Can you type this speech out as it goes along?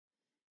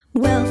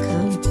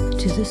Welcome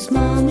to the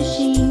Small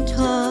Machine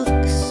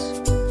Talks,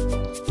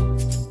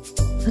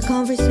 a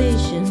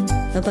conversation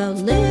about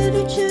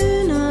literature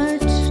and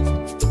art,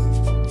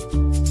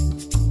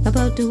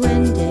 about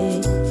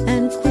duende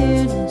and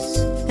queerness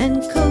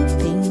and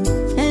coping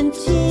and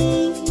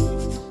tea,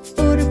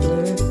 border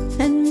blur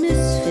and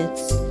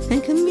misfits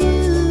and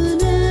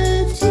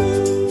community,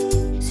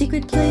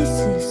 secret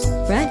places,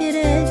 ragged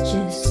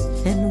edges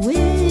and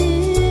whimsy.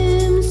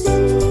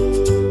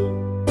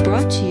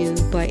 Brought to you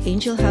by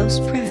Angel House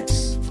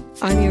Press.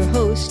 I'm your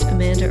host,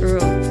 Amanda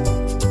Earle.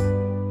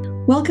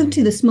 Welcome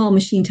to the Small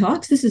Machine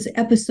Talks. This is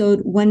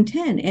episode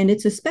 110, and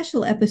it's a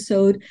special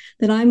episode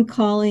that I'm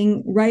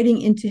calling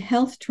Writing into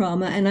Health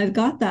Trauma. And I've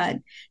got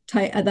that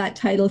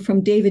title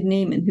from David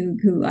Naiman,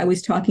 who I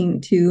was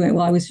talking to, and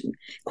I was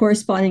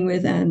corresponding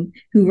with, and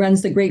who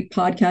runs the great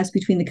podcast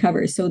Between the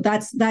Covers. So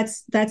that's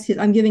it.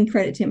 I'm giving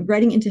credit to him,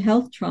 Writing into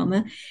Health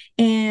Trauma.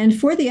 And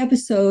for the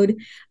episode,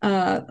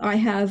 I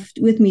have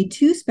with me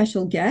two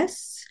special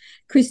guests,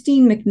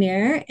 Christine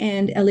McNair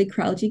and Elee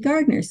Kraljii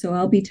Gardiner. So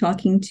I'll be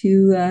talking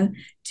to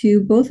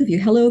both of you.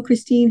 Hello,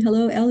 Christine.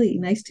 Hello, Elee.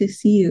 Nice to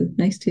see you.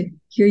 Nice to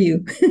hear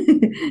you.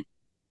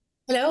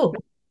 Hello.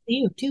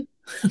 See you too.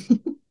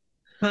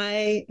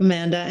 Hi,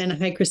 Amanda, and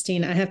hi,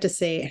 Christine. I have to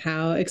say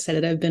how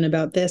excited I've been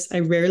about this.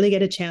 I rarely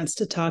get a chance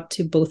to talk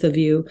to both of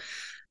you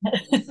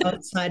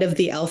outside of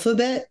the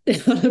alphabet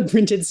on a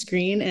printed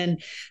screen.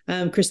 And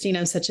Christine,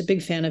 I'm such a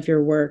big fan of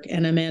your work.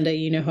 And Amanda,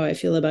 you know how I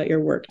feel about your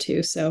work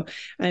too. So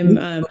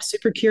I'm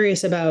super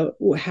curious about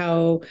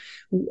how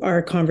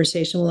our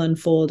conversation will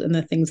unfold and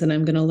the things that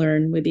I'm going to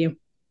learn with you.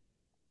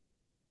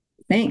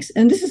 Thanks.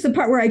 And this is the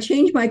part where I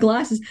change my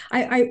glasses.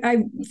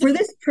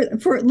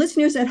 For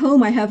listeners at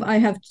home, I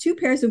have two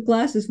pairs of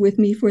glasses with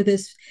me for the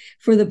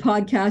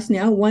podcast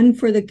now. One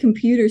for the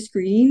computer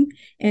screen,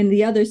 and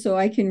the other so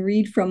I can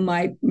read from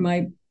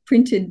my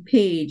printed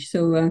page.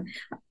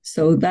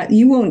 So that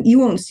you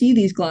won't see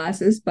these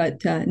glasses,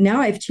 but now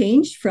I've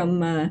changed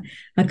from a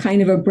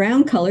kind of a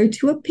brown color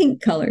to a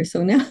pink color.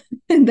 So now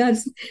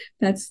that's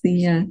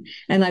the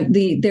and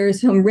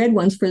there's some red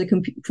ones for the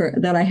computer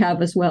that I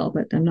have as well.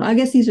 But I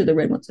guess these are the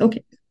red ones.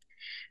 Okay.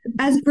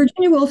 As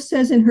Virginia Woolf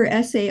says in her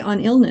essay on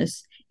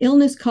illness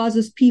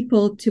causes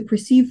people to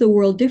perceive the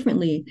world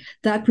differently.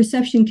 That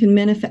perception can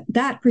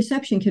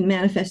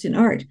manifest in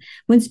art.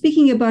 When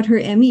speaking about her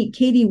ME,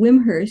 Katie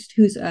Wimhurst,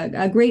 who's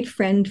a great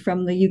friend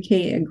from the UK,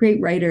 a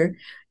great writer,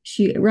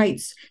 she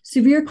writes,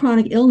 severe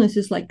chronic illness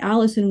is like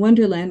Alice in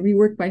Wonderland,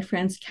 reworked by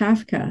Franz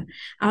Kafka,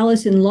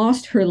 Alice in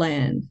Lost Her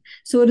Land.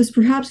 So it is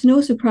perhaps no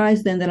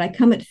surprise then that I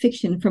come at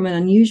fiction from an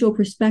unusual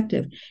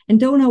perspective and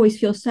don't always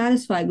feel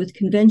satisfied with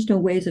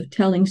conventional ways of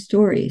telling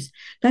stories.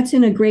 That's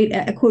in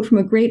a quote from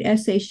a great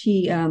essay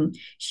she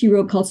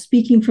wrote called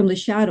Speaking from the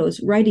Shadows,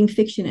 Writing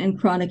Fiction and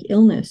Chronic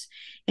Illness.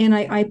 And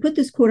I put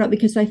this quote up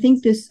because I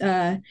think this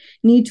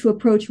need to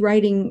approach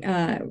writing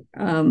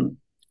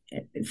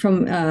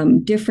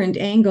from different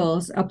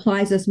angles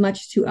applies as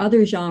much to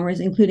other genres,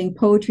 including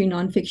poetry,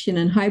 nonfiction,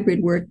 and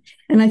hybrid work.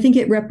 And I think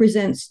it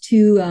represents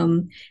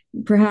to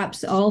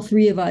perhaps all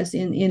three of us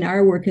in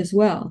our work as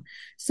well.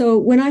 So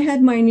when I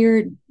had my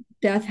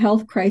near-death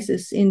health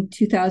crisis in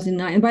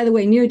 2009, and by the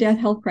way, near-death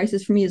health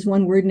crisis for me is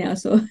one word now.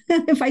 So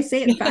if I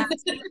say it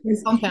fast,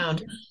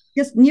 Compound.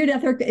 Just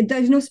near-death,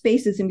 there's no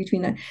spaces in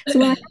between that. So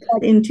when I had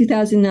that in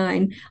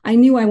 2009, I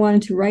knew I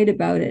wanted to write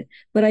about it,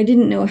 but I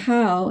didn't know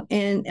how.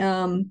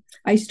 And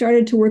I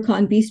started to work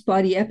on Beast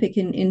Body Epic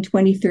in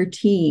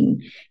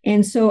 2013.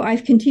 And so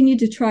I've continued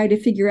to try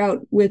to figure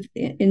out with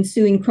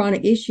ensuing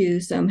chronic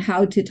issues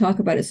how to talk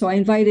about it. So I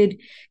invited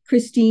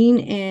Christine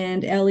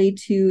and Elee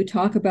to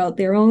talk about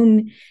their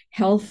own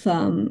health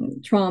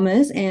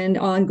traumas and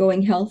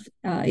ongoing health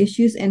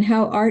issues and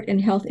how art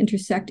and health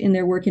intersect in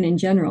their work and in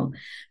general.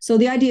 So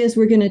the idea is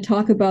we're going to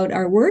talk about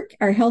our work,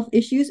 our health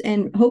issues,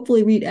 and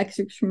hopefully read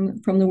excerpts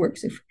from the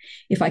works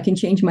if I can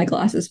change my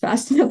glasses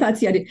fast enough. That's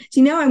the idea.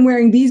 See, now I'm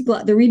wearing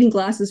the reading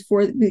glasses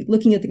for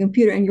looking at the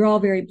computer, and you're all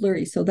very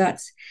blurry. So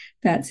that's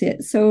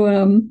it. So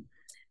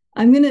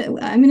I'm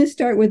gonna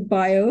start with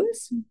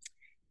bios.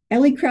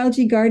 Elee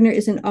Kraljii Gardiner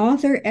is an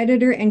author,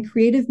 editor, and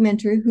creative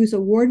mentor whose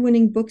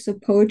award-winning books of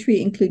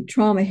poetry include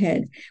Trauma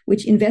Head,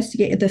 which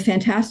investigate the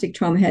fantastic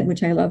Trauma Head,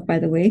 which I love, by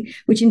the way,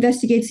 which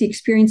investigates the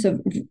experience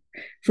of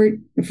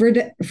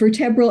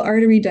vertebral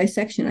artery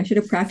dissection. I should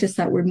have practiced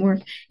that word more.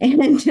 And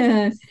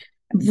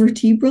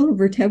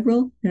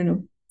vertebral, I don't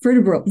know,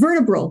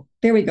 vertebral.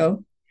 There we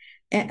go.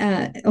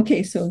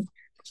 Okay, so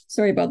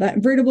sorry about that.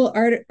 Vertebral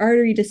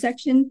artery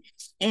dissection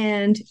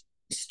and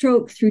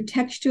stroke through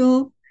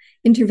textual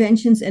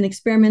interventions and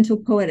experimental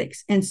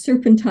poetics, and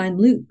Serpentine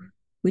Loop,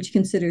 which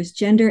considers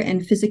gender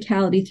and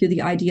physicality through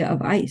the idea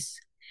of ice.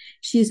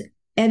 She is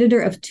editor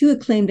of two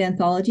acclaimed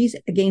anthologies,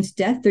 Against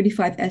Death,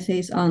 35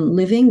 essays on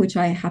living, which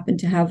I happen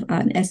to have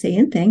an essay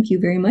in. Thank you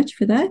very much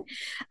for that.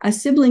 A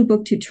sibling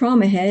book to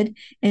Trauma Head,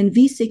 and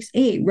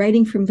V6A,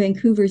 Writing from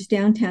Vancouver's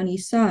Downtown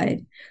East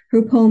Side.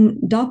 Her poem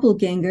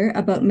Doppelganger,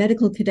 about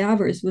medical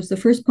cadavers, was the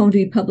first poem to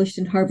be published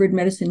in Harvard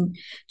Medicine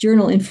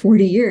Journal in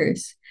 40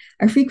 years.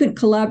 A frequent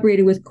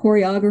collaborator with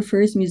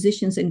choreographers,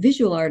 musicians, and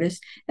visual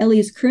artists, Elee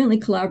is currently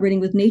collaborating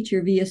with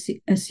nature via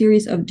a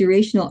series of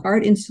durational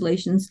art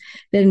installations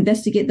that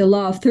investigate the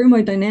law of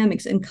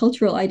thermodynamics and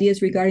cultural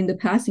ideas regarding the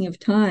passing of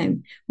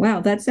time.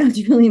 Wow, that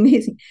sounds really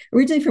amazing.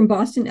 Originally from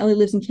Boston, Elee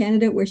lives in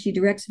Canada, where she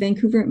directs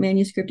Vancouver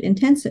Manuscript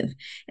Intensive.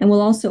 And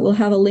we'll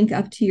have a link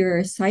up to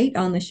your site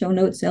on the show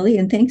notes, Elee,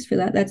 and thanks for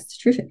that. That's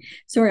terrific.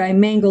 Sorry, I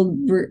mangled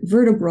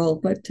vertebral,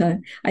 but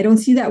I don't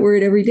see that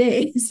word every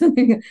day. So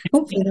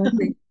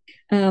hopefully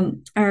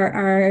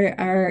our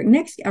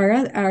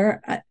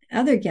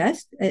other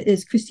guest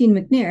is Christine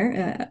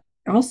McNair,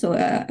 also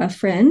a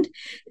friend,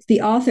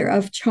 the author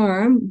of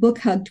Charm, Book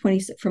Hug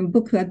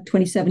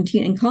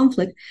 2017, and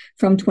Conflict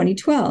from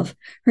 2012.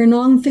 Her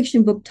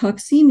nonfiction book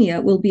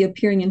Toxemia will be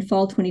appearing in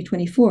fall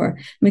 2024.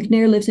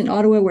 McNair lives in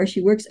Ottawa, where she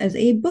works as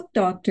a book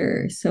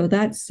doctor. So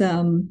that's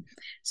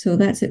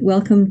it.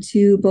 Welcome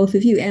to both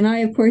of you. And I,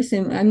 of course,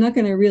 I'm not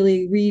going to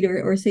really read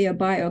or say a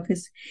bio,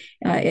 because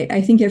I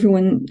think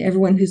everyone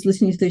who's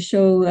listening to the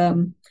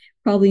show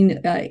probably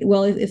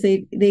if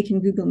they can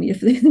Google me if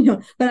they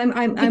but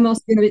I'm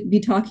also going to be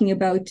talking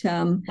about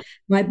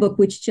my book,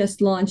 which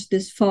just launched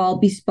this fall,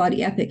 Beast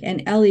Body Epic,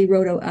 and Elee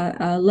wrote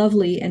a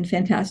lovely and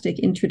fantastic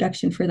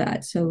introduction for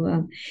that.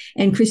 So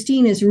and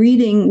Christine is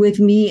reading with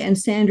me and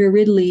Sandra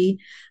Ridley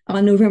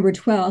on November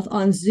 12th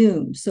on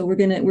Zoom. So we're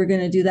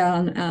gonna do that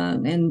on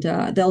and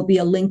there'll be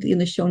a link in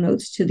the show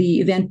notes to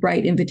the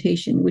Eventbrite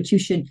invitation, which you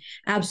should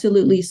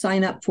absolutely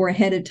sign up for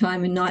ahead of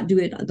time and not do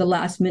it at the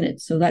last minute.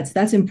 So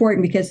that's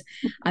important, because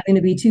I'm going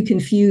to be too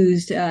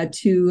confused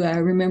to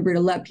remember to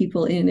let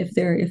people in if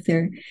they're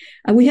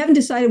we haven't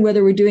decided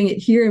whether we're doing it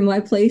here in my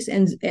place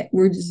and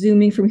we're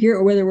Zooming from here,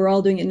 or whether we're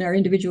all doing it in our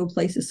individual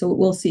places. So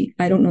we'll see.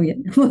 I don't know yet.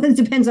 It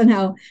depends on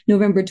how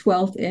November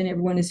 12th and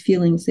everyone is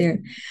feeling there.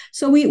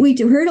 So we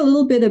heard a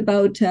little bit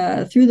about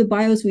through the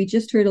bios. We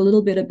just heard a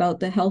little bit about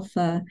the health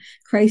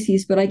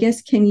crises, but I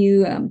guess I'm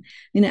going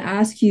to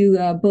ask you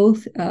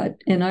both,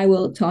 and I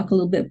will talk a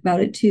little bit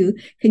about it too.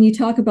 Can you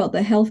talk about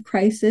the health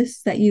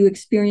crisis that you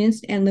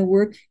experienced and the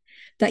work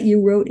that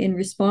you wrote in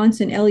response?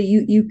 And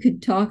Elee, you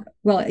could talk.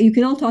 Well, you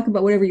can all talk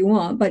about whatever you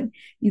want, but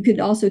you could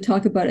also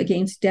talk about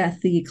Against Death,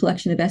 the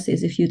collection of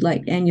essays, if you'd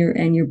like, and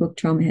your book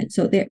Trauma Head.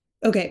 So there.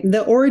 Okay,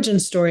 the origin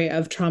story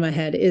of Trauma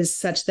Head is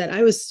such that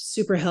I was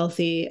super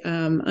healthy,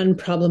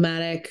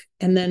 unproblematic,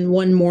 and then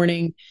one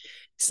morning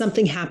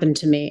something happened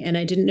to me and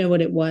I didn't know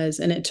what it was,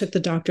 and it took the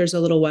doctors a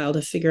little while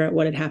to figure out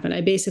what had happened. I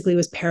basically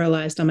was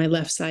paralyzed on my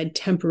left side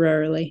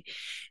temporarily.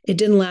 It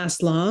didn't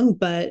last long,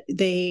 but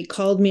they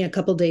called me a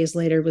couple days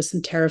later with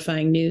some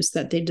terrifying news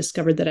that they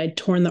discovered that I'd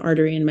torn the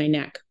artery in my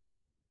neck.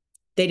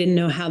 They didn't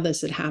know how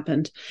this had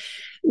happened.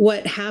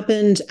 What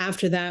happened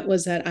after that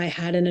was that I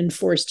had an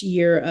enforced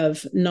year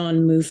of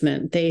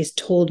non-movement. They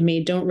told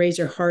me, don't raise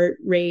your heart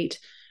rate,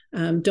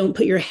 don't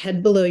put your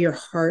head below your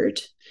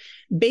heart.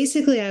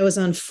 Basically, I was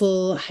on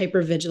full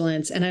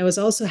hypervigilance, and I was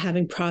also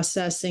having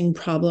processing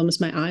problems.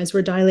 My eyes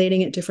were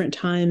dilating at different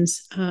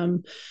times.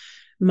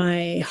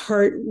 My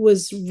heart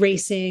was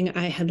racing.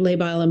 I had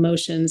labile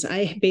emotions.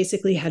 I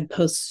basically had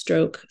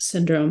post-stroke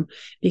syndrome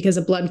because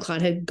a blood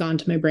clot had gone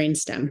to my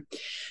brainstem.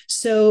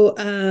 So,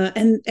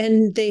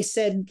 and they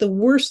said the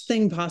worst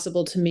thing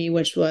possible to me,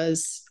 which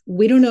was,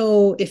 we don't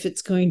know if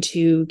it's going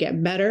to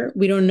get better.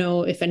 We don't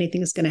know if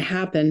anything is going to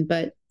happen.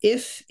 But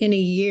if in a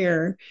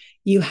year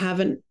you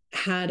haven't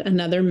had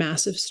another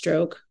massive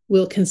stroke,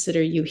 we'll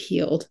consider you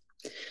healed.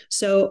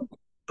 So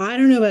I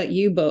don't know about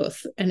you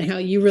both and how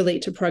you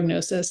relate to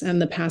prognosis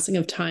and the passing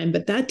of time,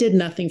 but that did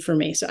nothing for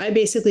me. So I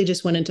basically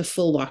just went into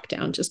full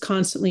lockdown, just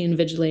constantly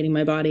invigilating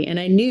my body. And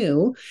I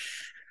knew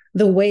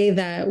the way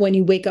that when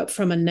you wake up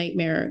from a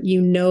nightmare,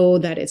 you know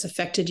that it's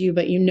affected you,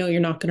 but you know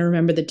you're not going to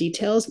remember the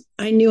details.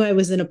 I knew I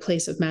was in a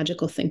place of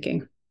magical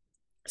thinking.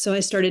 So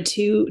I started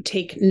to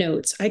take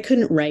notes. I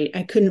couldn't write.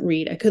 I couldn't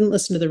read. I couldn't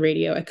listen to the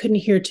radio. I couldn't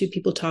hear two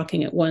people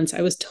talking at once.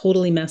 I was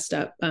totally messed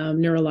up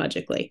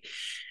neurologically.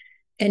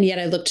 And yet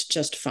I looked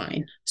just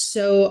fine.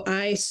 So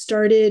I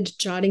started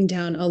jotting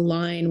down a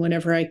line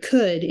whenever I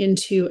could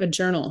into a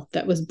journal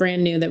that was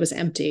brand new, that was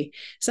empty.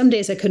 Some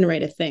days I couldn't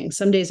write a thing.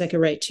 Some days I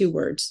could write 2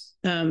 words.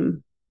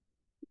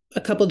 A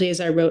couple days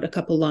I wrote a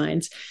couple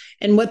lines.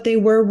 And what they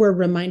were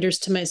reminders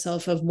to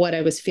myself of what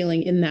I was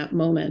feeling in that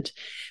moment.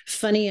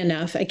 Funny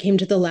enough, I came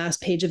to the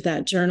last page of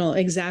that journal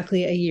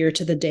exactly a year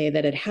to the day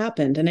that it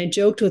happened. And I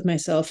joked with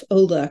myself, oh,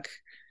 look,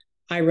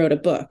 I wrote a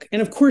book.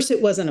 And of course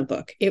it wasn't a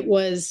book. It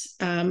was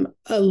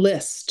a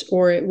list,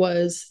 or it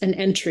was an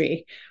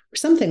entry or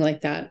something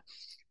like that.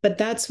 But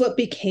that's what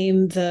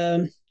became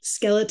the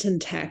skeleton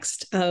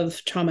text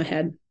of Trauma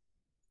Head.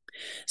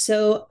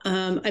 So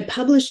I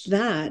published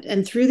that.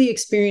 And through the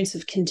experience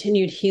of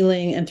continued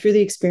healing and through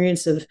the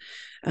experience of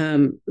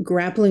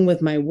grappling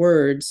with my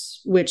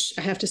words, which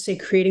I have to say,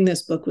 creating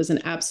this book was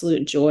an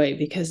absolute joy,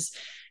 because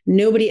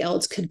nobody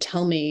else could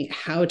tell me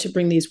how to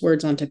bring these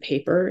words onto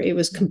paper. It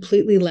was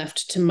completely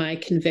left to my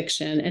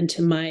conviction and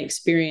to my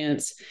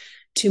experience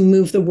to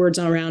move the words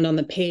around on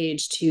the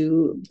page,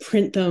 to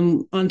print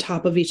them on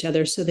top of each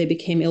other so they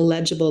became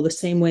illegible the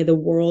same way the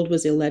world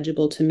was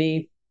illegible to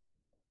me.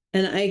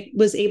 And I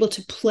was able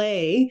to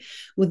play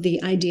with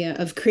the idea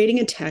of creating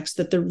a text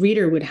that the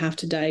reader would have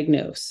to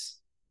diagnose.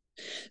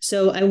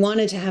 So I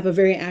wanted to have a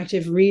very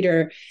active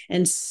reader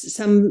and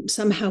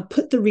somehow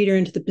put the reader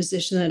into the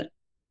position that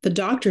the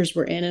doctors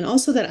were in, and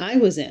also that I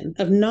was in,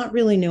 of not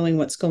really knowing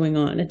what's going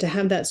on, and to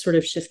have that sort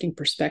of shifting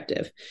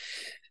perspective.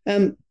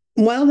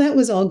 While that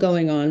was all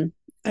going on,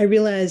 I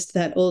realized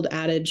that old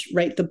adage,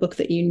 write the book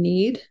that you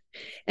need.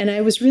 And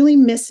I was really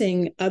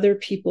missing other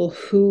people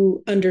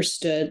who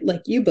understood,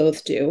 like you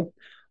both do,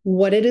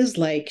 what it is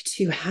like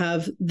to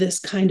have this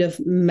kind of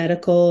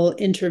medical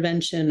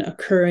intervention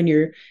occur in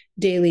your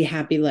daily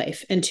happy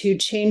life, and to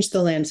change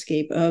the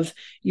landscape of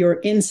your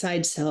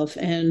inside self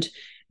and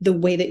the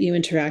way that you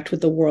interact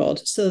with the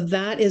world. So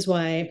that is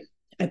why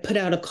I put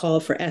out a call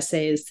for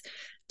essays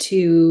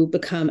to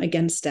become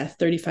Against Death,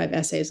 35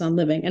 Essays on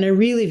Living. And I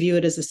really view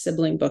it as a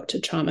sibling book to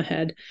Trauma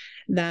Head.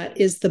 That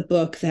is the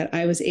book that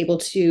I was able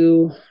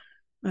to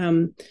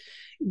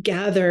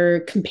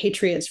gather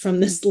compatriots from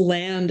this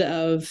land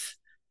of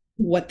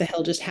what the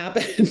hell just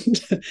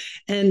happened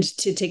and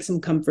to take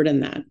some comfort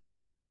in that.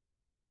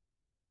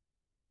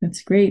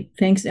 That's great.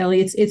 Thanks,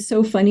 Elee. It's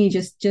so funny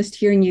just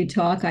hearing you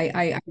talk.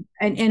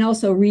 And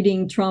also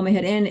reading Trauma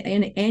Head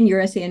and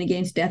your essay on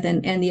Against Death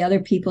and the other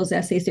people's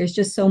essays. There's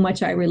just so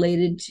much I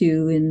related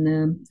to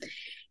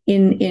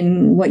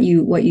in what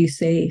you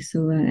say.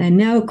 So and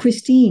now,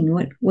 Christine,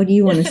 what do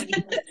you want to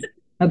say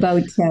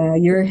about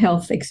your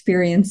health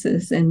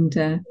experiences? And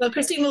well,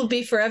 Christine will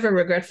be forever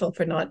regretful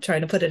for not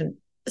trying to put a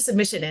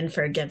submission in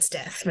for Against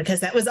Death, because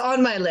that was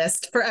on my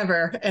list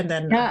forever, and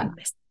then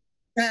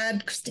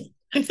bad Christine.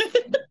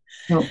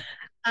 No.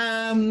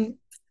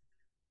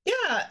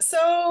 Yeah,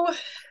 so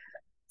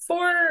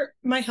for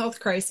my health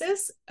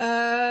crisis,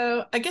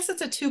 I guess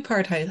it's a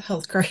two-part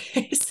health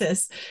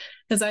crisis,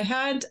 because I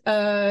had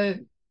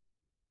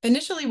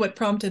initially what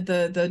prompted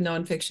the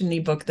nonfiction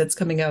ebook that's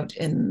coming out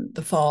in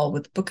the fall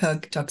with Book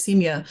Hug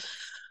Toxemia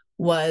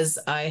was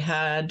I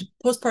had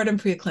postpartum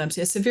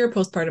preeclampsia, severe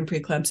postpartum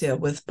preeclampsia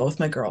with both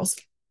my girls.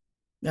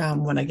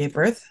 When I gave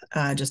birth,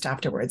 just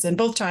afterwards. And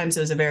both times it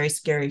was a very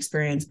scary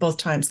experience, both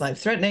times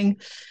life-threatening.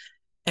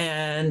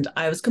 And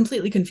I was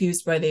completely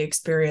confused by the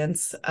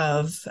experience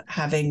of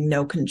having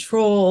no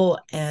control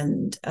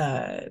and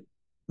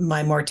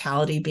my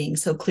mortality being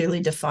so clearly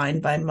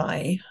defined by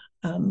my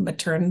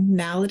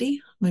maternality,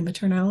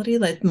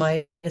 like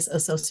my is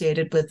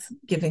associated with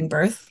giving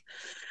birth.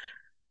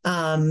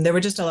 There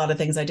were just a lot of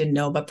things I didn't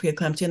know about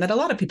preeclampsia, and that a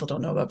lot of people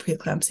don't know about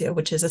preeclampsia,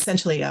 which is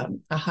essentially a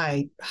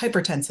high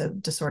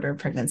hypertensive disorder of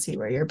pregnancy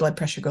where your blood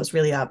pressure goes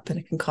really up, and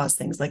it can cause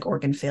things like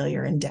organ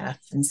failure and death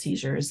and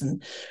seizures.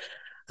 And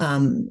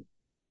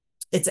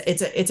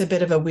it's a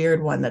bit of a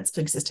weird one that's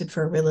existed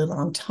for a really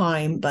long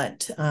time,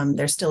 but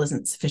there still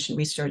isn't sufficient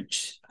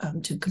research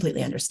to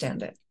completely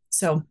understand it.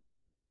 So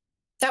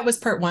that was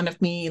part one of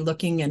me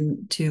looking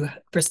and to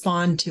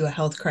respond to a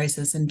health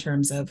crisis in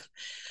terms of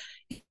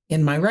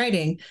in my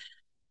writing.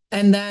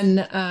 And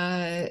then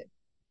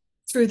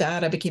through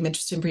that, I became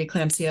interested in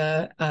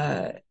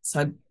preeclampsia. So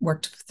I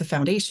worked with the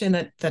foundation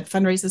that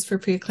fundraises for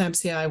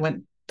preeclampsia. I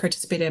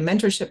participated in a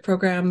mentorship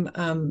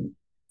program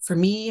for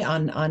me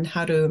on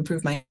how to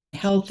improve my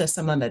health as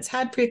someone that's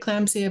had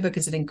preeclampsia,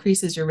 because it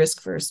increases your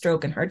risk for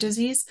stroke and heart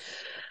disease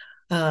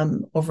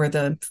over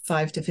the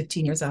 5 to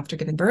 15 years after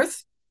giving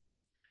birth.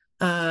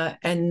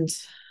 And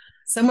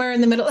somewhere in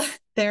the middle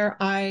there,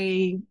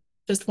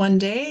 just one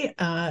day,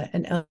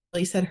 and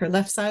Elee said her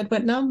left side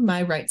went numb,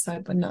 my right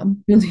side went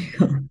numb.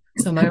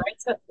 So my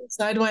right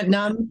side went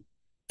numb,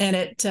 and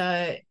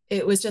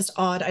it was just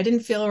odd. I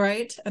didn't feel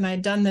right, and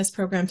I'd done this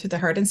program through the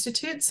Heart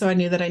Institute, so I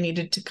knew that I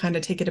needed to kind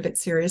of take it a bit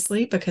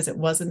seriously because it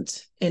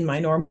wasn't in my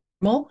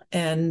normal,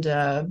 and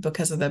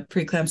because of the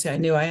preeclampsia, I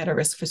knew I had a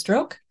risk for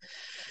stroke.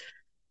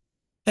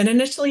 And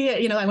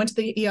initially, I went to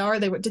the ER.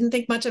 They didn't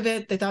think much of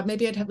it. They thought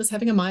maybe I was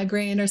having a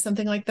migraine or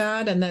something like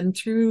that. And then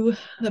through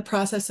the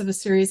process of a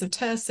series of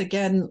tests,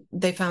 again,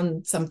 they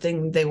found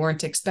something they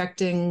weren't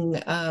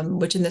expecting,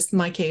 which in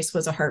my case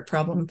was a heart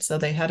problem. So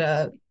they had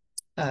a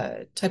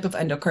type of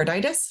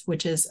endocarditis,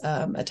 which is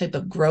a type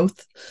of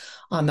growth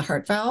on the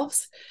heart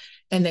valves.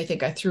 And they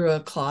think I threw a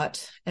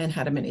clot and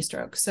had a mini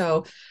stroke.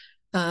 So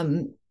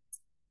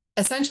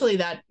essentially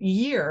that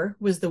year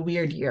was the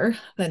weird year,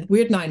 that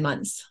weird 9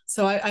 months.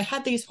 So I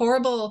had these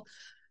horrible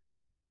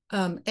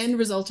end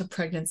result of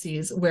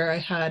pregnancies where I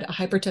had a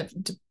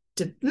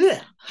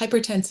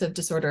hypertensive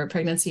disorder of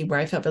pregnancy where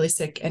I felt really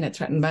sick and it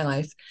threatened my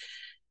life.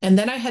 And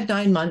then I had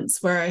 9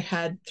 months where I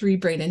had 3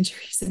 brain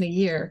injuries in a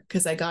year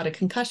because I got a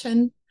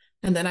concussion.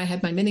 And then I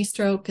had my mini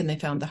stroke and they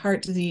found the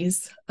heart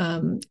disease.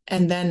 And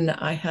then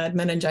I had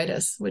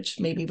meningitis, which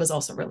maybe was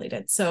also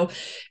related. So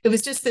it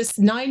was just this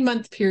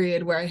 9-month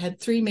period where I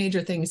had 3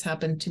 major things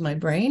happen to my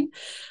brain.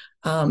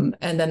 And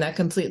then that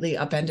completely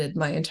upended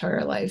my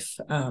entire life.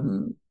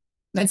 And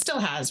still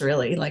has,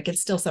 really, like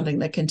it's still something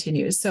that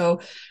continues.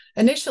 So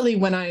initially,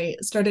 when I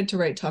started to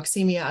write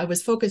toxemia, I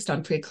was focused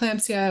on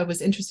preeclampsia. I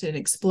was interested in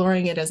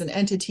exploring it as an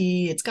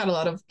entity. It's got a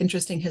lot of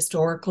interesting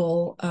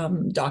historical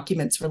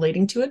documents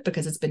relating to it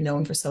because it's been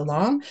known for so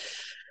long.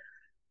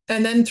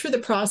 And then through the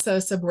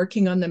process of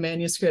working on the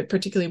manuscript,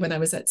 particularly when I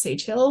was at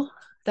Sage Hill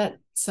that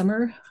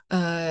summer,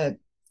 and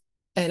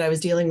I was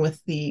dealing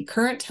with the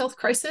current health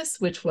crisis,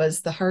 which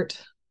was the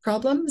heart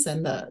problems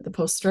and the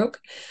post-stroke,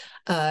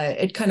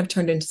 it kind of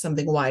turned into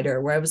something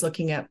wider where I was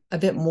looking at a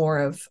bit more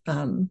of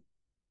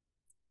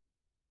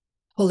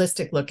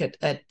holistic look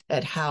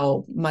at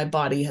how my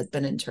body has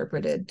been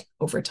interpreted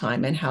over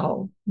time and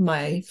how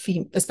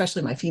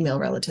especially my female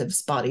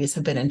relatives' bodies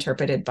have been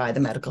interpreted by the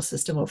medical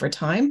system over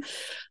time.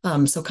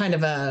 So kind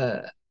of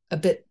a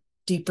bit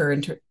deeper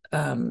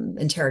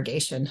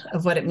interrogation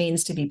of what it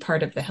means to be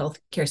part of the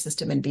healthcare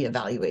system and be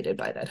evaluated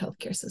by that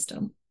healthcare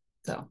system.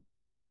 So.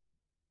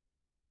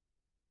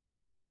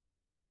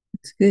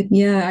 It's good.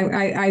 Yeah,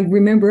 I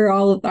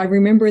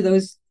remember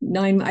those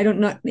 9. I don't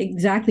not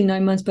exactly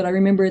 9 months, but I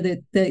remember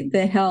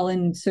the hell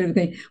and sort of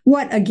going,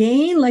 what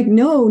again? Like,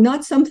 no,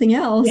 not something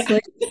else. Yeah.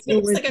 Like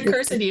it was like a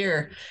cursed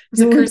year. It was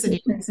a cursed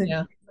year.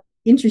 Yeah.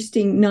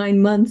 Interesting 9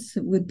 months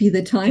would be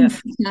the time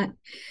for that.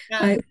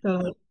 Yeah.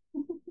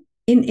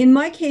 In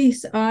my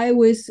case, I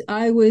was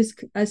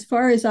as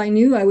far as I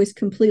knew, I was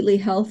completely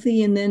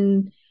healthy, and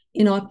then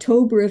in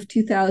October of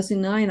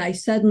 2009, I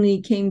suddenly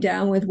came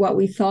down with what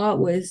we thought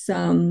was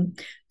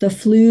the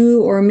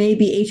flu or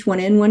maybe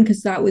H1N1,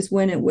 because that was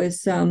when it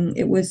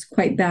was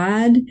quite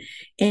bad.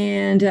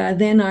 And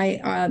then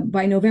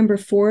by November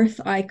 4th,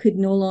 I could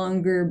no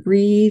longer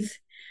breathe.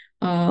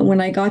 When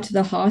I got to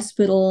the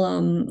hospital,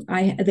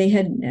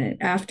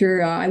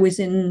 after I was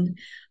in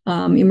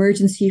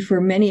emergency for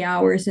many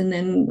hours, and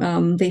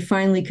then they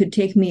finally could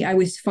take me. I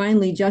was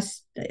finally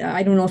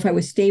I don't know if I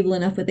was stable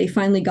enough, but they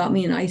finally got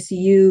me in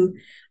ICU.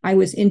 I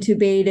was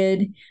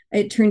intubated.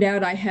 It turned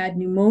out I had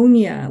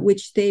pneumonia,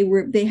 which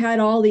they had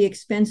all the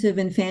expensive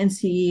and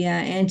fancy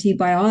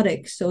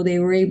antibiotics, so they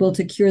were able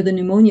to cure the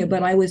pneumonia,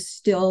 but I was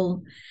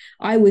still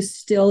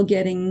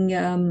getting,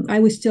 I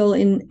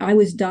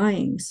was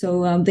dying.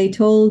 So they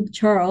told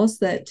Charles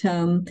that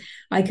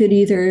I could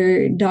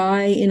either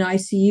die in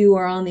ICU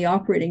or on the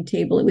operating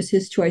table. It was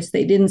his choice.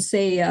 They didn't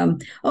say,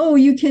 oh,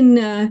 you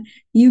can,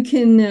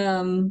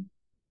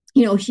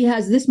 she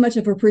has this much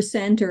of a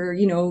percent, or,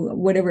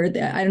 whatever.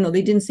 I don't know.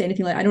 They didn't say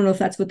anything like, I don't know if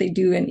that's what they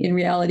do in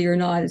reality or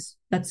not.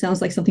 That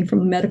sounds like something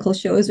from medical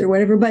shows or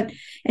whatever. But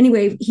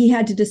anyway, he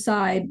had to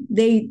decide.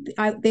 They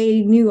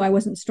knew I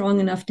wasn't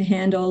strong enough to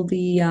handle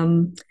the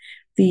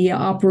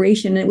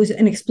operation. It was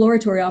an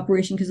exploratory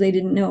operation because they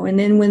didn't know. And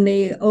then when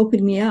they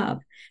opened me up,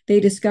 they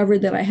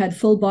discovered that I had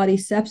full body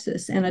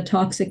sepsis and a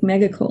toxic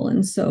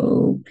megacolon.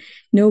 So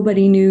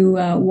nobody knew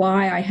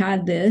why I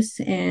had this.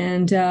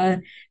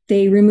 And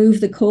they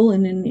removed the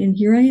colon, and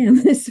here I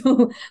am.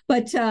 So,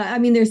 but I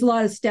mean, there's a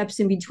lot of steps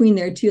in between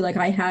there too. Like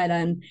I had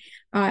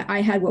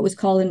what was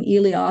called an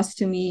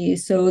ileostomy.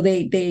 So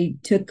they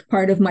took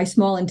part of my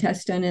small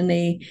intestine and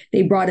they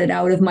brought it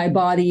out of my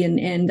body,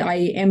 and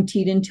I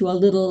emptied into a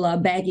little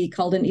baggie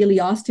called an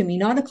ileostomy,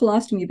 not a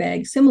colostomy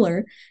bag,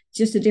 similar,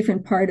 just a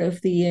different part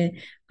of the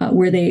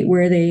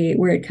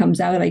where it comes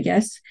out, I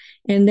guess.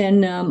 And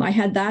then I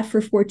had that for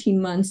 14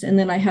 months, and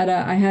then I had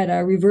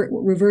a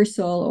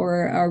reversal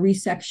or a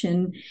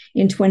resection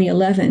in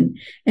 2011.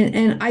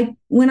 And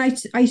when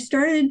I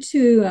started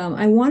to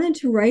I wanted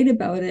to write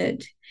about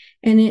it,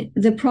 and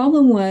the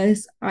problem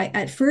was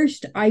at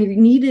first I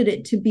needed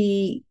it to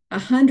be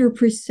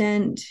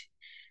 100%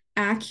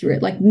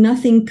 accurate. Like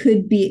nothing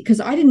could be, because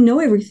I didn't know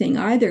everything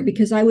either,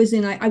 because I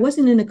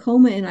wasn't in a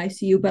coma in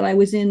ICU, but I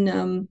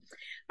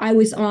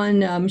was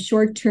on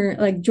short-term,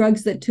 like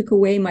drugs that took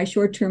away my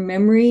short-term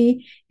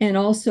memory. And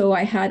also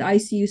I had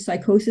ICU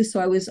psychosis. So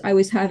I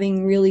was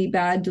having really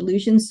bad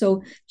delusions.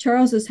 So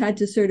Charles has had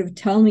to sort of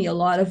tell me a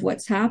lot of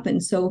what's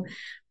happened. So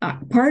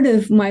part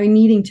of my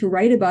needing to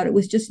write about it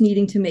was just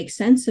needing to make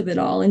sense of it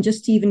all, and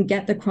just to even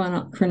get the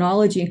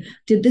chronology.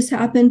 Did this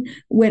happen?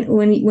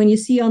 When you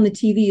see on the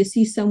TV, you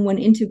see someone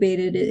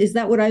intubated. Is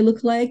that what I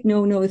look like?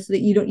 No, it's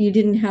that you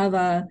didn't have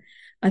a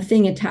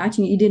thing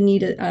attaching. You didn't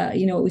need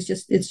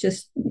it's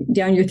just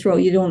down your throat.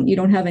 You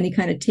don't have any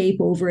kind of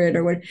tape over it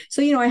or what.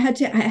 So, I had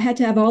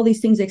to have all these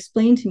things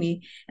explained to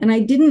me, and I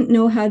didn't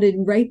know how to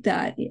write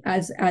that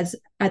as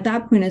at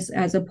that point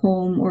as a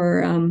poem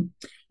or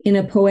in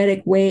a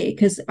poetic way,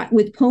 because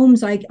with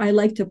poems I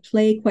like to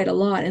play quite a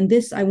lot, and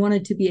this I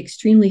wanted to be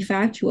extremely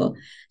factual.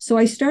 So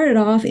I started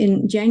off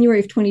in January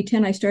of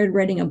 2010. I started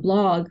writing a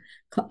blog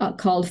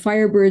called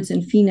Firebirds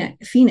and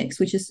Phoenix,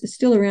 which is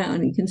still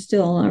around. You can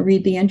still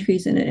read the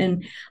entries in it.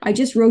 And I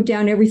just wrote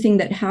down everything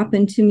that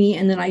happened to me,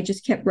 and then I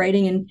just kept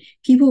writing, and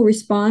people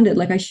responded.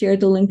 Like I shared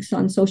the links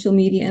on social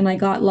media, and I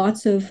got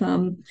lots of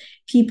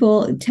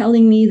people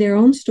telling me their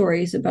own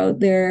stories about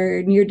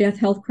their near-death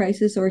health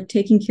crisis or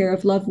taking care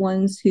of loved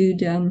ones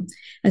who'd,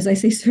 as I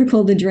say,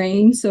 circled the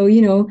drain. So,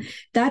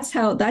 that's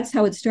how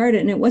it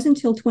started. And it wasn't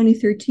until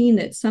 2013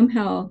 that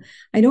somehow,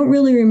 I don't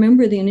really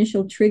remember the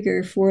initial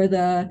trigger for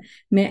the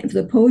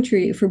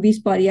poetry for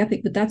Beast Body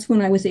Epic, but that's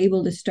when I was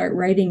able to start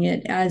writing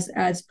it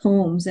as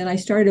poems. And I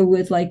started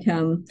with like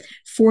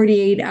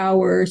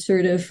 48-hour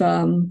sort of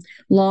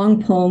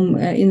long poem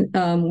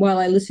while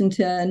I listened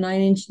to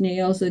Nine Inch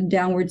Nails, A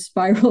Downward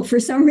Spiral for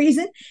some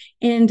reason.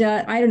 And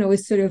I don't know,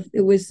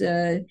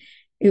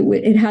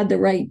 it had the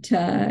right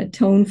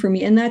tone for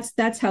me. And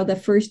that's how the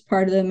first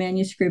part of the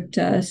manuscript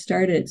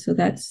started. So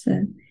that's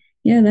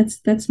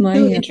my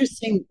so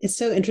interesting. It's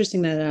so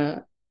interesting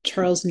that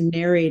Charles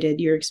narrated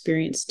your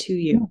experience to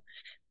you. Yeah.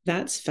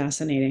 That's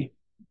fascinating.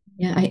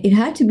 Yeah, it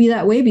had to be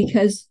that way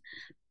because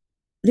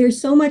there's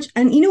so much,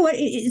 and you know what?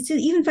 It's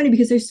even funny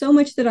because there's so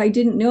much that I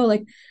didn't know.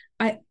 Like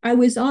I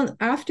was on,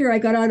 after I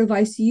got out of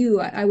ICU,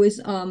 I was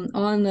on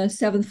the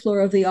 7th floor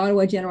of the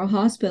Ottawa General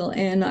Hospital,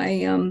 and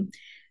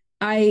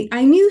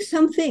I knew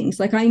some things.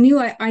 Like I knew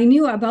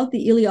about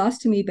the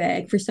ileostomy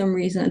bag for some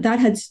reason. That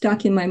had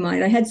stuck in my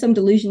mind. I had some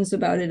delusions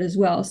about it as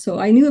well, so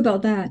I knew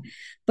about that.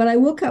 But I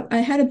woke up, I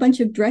had a bunch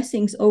of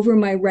dressings over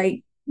my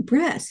right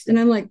breast, and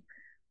I'm like,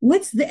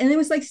 what's this? And it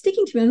was like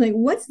sticking to me. I was like,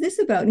 what's this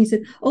about? And he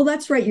said, oh,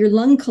 that's right, your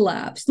lung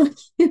collapsed. Like,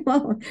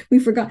 we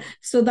forgot.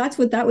 So that's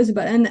what that was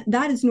about. And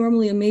that is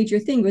normally a major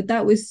thing, but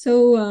that was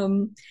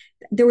so,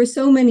 there were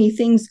so many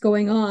things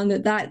going on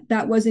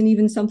that wasn't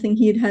even something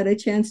he had a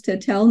chance to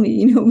tell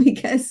me,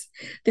 because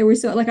there were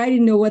so, like, I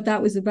didn't know what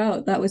that was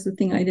about. That was the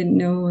thing I didn't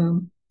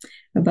know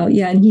about.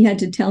 Yeah. And he had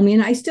to tell me.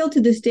 And I still,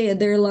 to this day,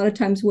 there are a lot of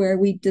times where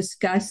we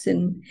discuss,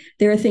 and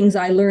there are things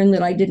I learned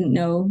that I didn't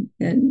know.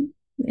 And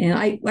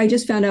I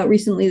just found out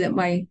recently that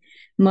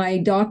my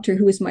doctor,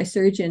 who was my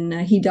surgeon,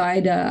 he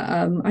died,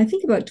 I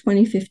think about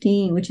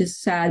 2015, which is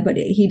sad, but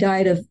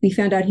we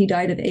found out he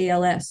died of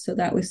ALS. So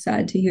that was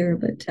sad to hear.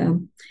 But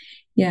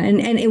yeah.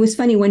 And it was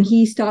funny when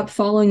he stopped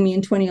following me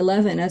in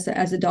 2011 as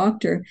a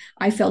doctor,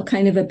 I felt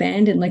kind of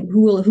abandoned, like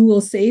who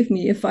will save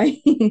me if I,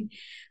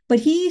 but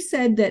he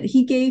said that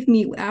he gave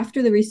me,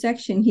 after the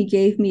resection, he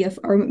gave me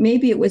or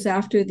maybe it was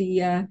after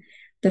the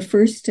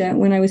first,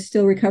 when I was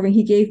still recovering,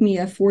 he gave me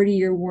a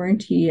 40-year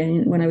warranty,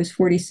 and when I was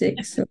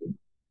 46. So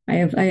I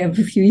have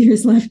a few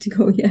years left to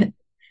go yet.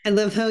 I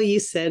love how you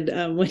said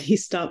when he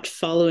stopped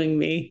following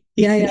me.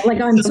 Yeah, like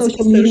on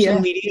social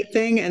media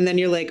thing, and then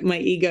you're like, my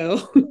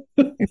ego.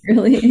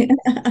 Really.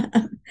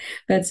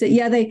 That's it.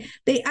 Yeah,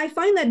 I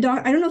find that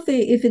I don't know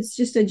if it's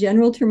just a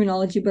general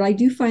terminology, but I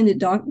do find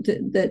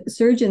that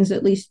surgeons,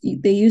 at least,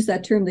 they use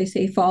that term. They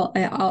say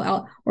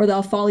or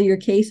they'll follow your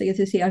case. I guess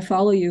they say I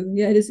follow you.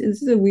 Yeah, this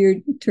is a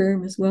weird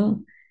term as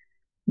well.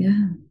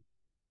 Yeah.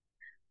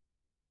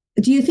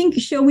 Do you think,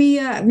 shall we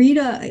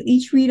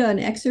each read an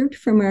excerpt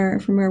from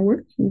our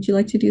work? Would you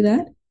like to do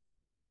that?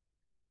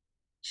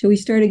 Shall we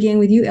start again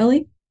with you,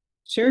 Elee?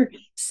 Sure.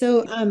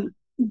 So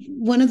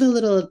one of the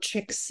little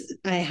tricks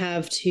I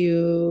have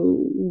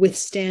to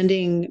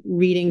withstanding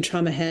reading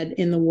trauma head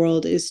in the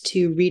world is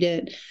to read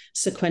it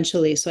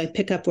sequentially. So I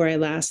pick up where I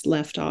last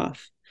left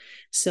off,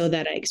 so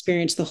that I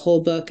experience the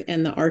whole book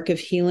and the arc of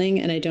healing,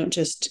 and I don't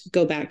just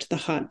go back to the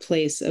hot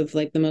place of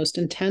like the most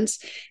intense.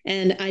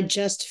 And I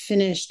just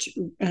finished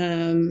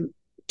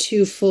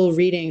 3 full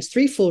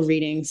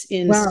readings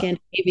in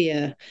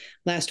Scandinavia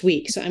last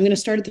week. So I'm going to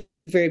start at the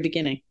very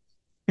beginning.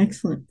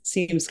 Excellent.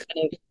 Seems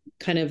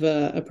kind of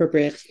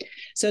appropriate.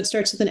 So it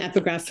starts with an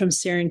epigraph from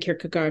Søren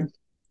Kierkegaard.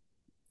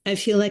 I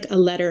feel like a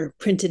letter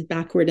printed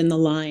backward in the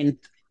line.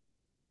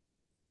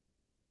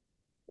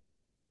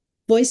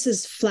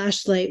 Voices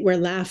flashlight where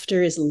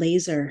laughter is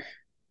laser,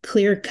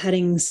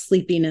 clear-cutting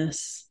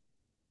sleepiness.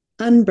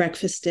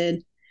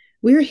 Unbreakfasted,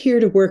 we're here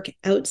to work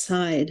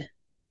outside.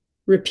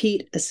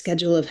 Repeat a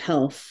schedule of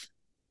health.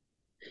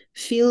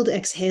 Field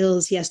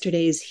exhales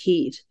yesterday's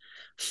heat,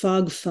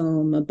 fog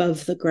foam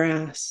above the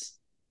grass.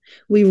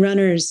 We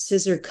runners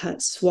scissor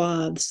cut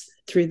swaths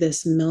through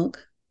this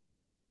milk.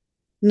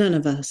 None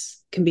of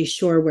us can be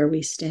sure where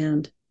we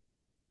stand.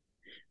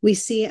 We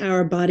see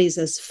our bodies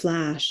as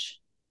flash,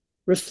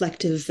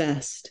 reflective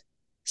vest,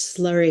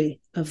 slurry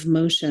of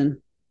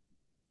motion.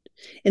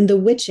 In the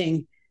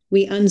witching,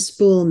 we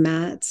unspool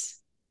mats,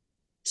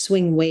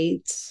 swing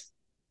weights,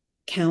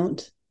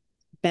 count,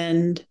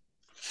 bend,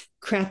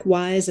 crack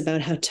wise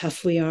about how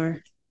tough we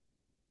are.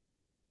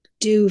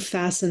 Dew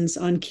fastens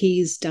on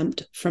keys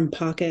dumped from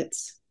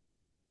pockets.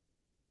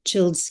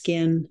 Chilled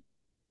skin,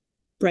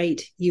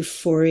 bright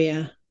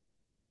euphoria.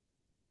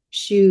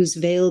 Shoes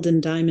veiled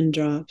in diamond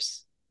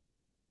drops.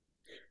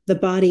 The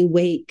body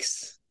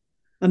wakes,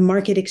 a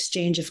market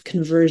exchange of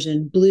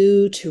conversion,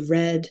 blue to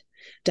red,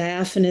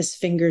 diaphanous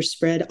fingers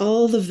spread,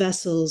 all the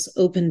vessels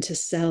open to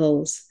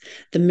cells,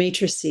 the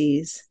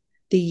matrices,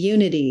 the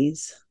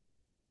unities.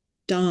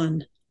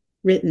 Dawn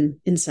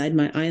written inside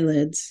my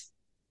eyelids.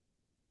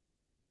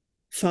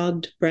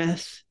 Fogged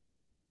breath,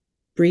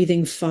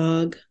 breathing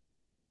fog,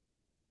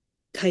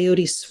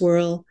 coyote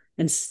swirl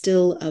and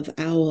still of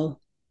owl.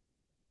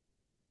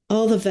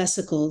 All the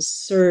vesicles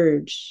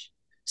surge,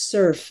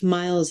 surf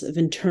miles of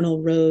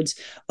internal roads.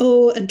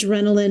 Oh,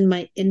 adrenaline,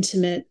 my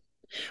intimate.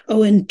 Oh,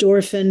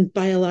 endorphin,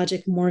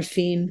 biologic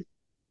morphine.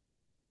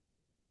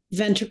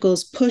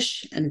 Ventricles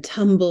push and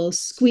tumble,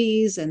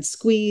 squeeze and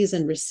squeeze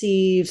and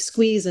receive,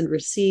 squeeze and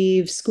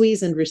receive,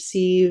 squeeze and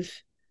receive.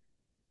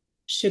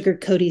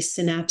 Sugar-coaty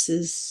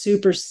synapses,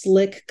 super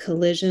slick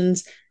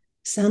collisions,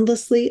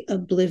 soundlessly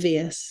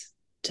oblivious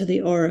to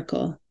the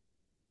oracle.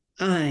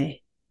 I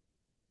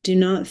do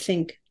not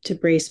think to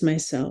brace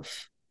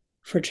myself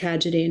for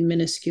tragedy and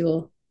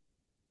minuscule.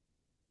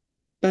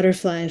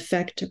 Butterfly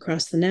effect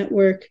across the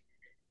network,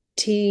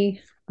 T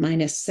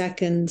minus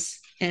seconds,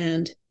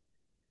 and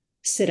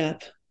sit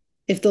up.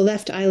 If the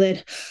left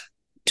eyelid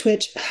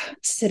twitch,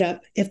 sit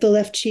up. If the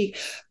left cheek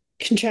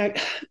contract,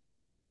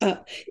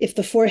 up. If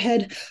the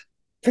forehead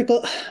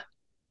prickle,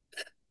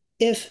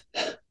 if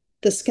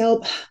the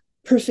scalp,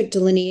 perfect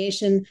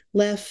delineation,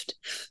 left,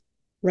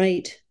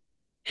 right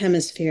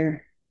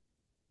hemisphere.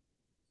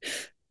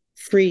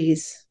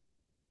 Freeze.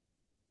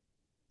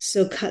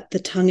 So cut the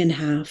tongue in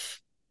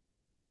half,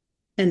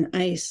 and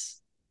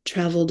ice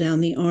travel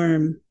down the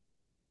arm.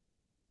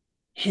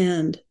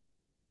 Hand,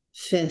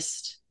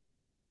 fist,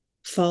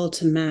 fall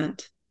to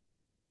mat.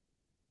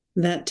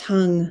 That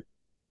tongue,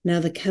 now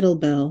the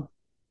kettlebell.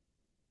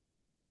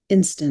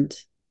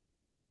 Instant.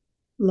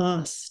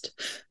 Lost.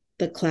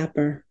 The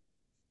clapper.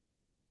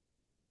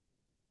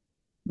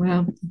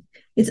 Wow.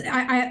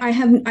 I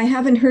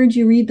haven't heard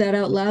you read that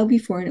out loud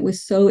before, and it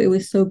was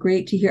so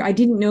great to hear. I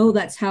didn't know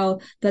that's how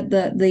that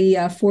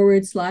the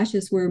forward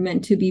slashes were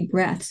meant to be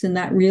breaths, and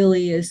that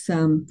really is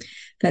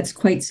that's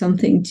quite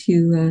something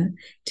to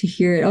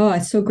hear it. Oh,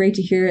 it's so great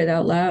to hear it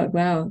out loud.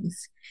 Wow.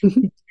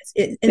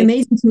 It's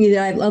amazing to me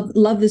that I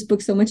love this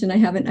book so much, and I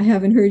haven't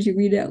heard you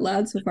read it out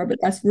loud so far. But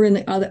we're in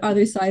the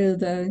other side of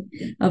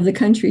the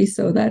country,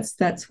 so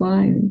that's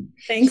why.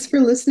 Thanks for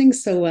listening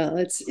so well.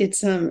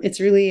 It's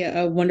really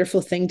a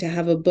wonderful thing to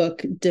have a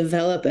book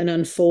develop and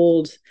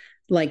unfold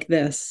like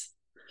this.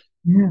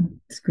 Yeah,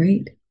 it's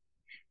great.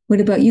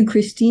 What about you,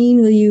 Christine?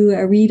 Will you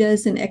read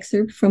us an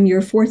excerpt from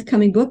your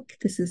forthcoming book?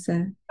 This is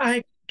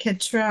I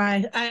could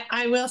try.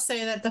 I will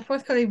say that the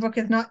forthcoming book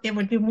is not. It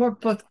would be more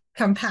book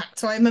compact.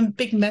 So I'm a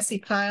big messy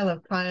pile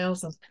of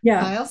piles.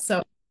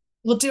 So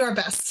we'll do our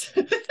best.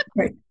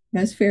 Right.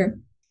 That's fair.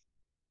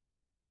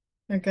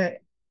 Okay.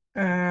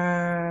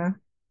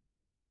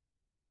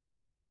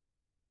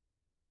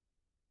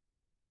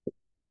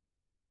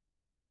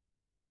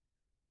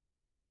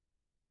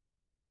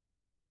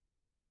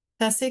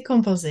 Assez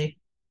composé.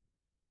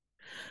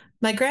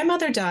 My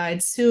grandmother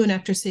died soon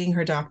after seeing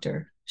her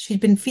doctor.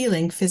 She'd been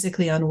feeling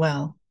physically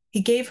unwell.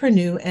 He gave her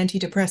new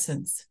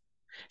antidepressants.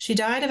 She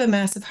died of a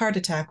massive heart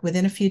attack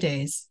within a few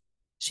days.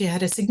 She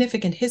had a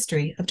significant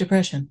history of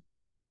depression.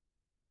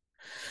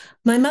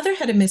 My mother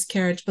had a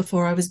miscarriage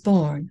before I was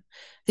born.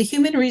 The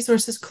human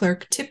resources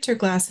clerk tipped her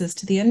glasses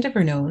to the end of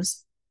her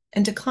nose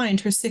and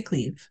declined her sick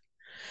leave.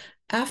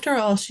 After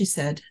all, she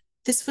said,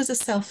 this was a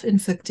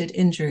self-inflicted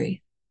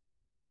injury.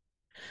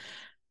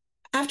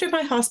 After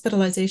my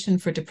hospitalization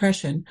for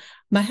depression,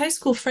 my high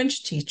school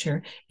French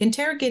teacher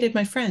interrogated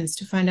my friends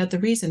to find out the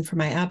reason for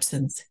my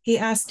absence. He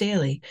asked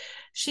daily,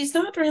 she's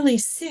not really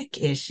sick,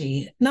 is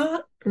she?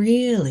 Not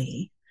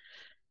really.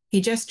 He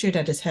gestured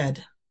at his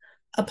head.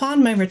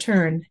 Upon my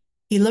return,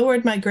 he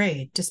lowered my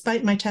grade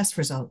despite my test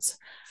results.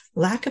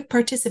 Lack of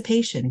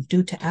participation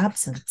due to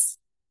absence.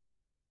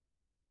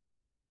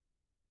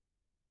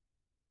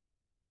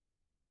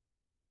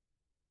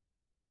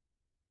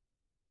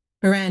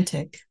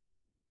 Romantic.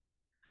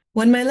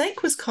 When my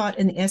leg was caught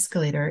in the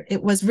escalator,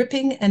 it was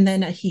ripping and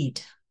then a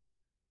heat.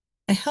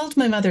 I held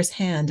my mother's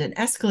hand, an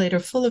escalator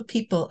full of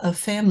people, of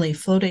family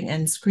floating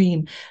and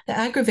scream, the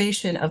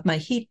aggravation of my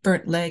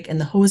heat-burnt leg in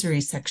the hosiery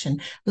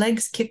section,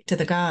 legs kicked to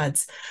the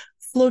gods,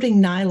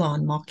 floating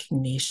nylon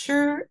mocking me.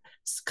 Sure,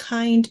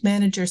 kind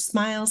manager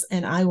smiles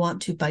and I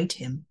want to bite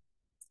him.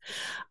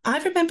 I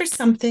remember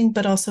something,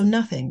 but also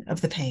nothing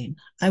of the pain.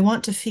 I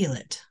want to feel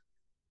it.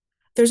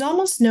 There's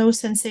almost no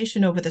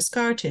sensation over the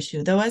scar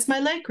tissue, though as my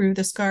leg grew,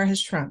 the scar has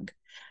shrunk.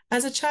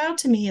 As a child,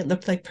 to me, it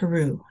looked like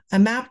Peru, a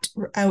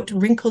mapped-out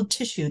wrinkled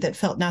tissue that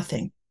felt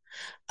nothing.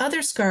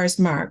 Other scars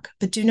mark,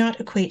 but do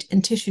not equate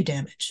in tissue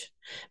damage.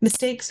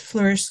 Mistakes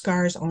flourish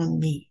scars on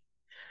me.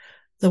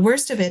 The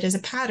worst of it is a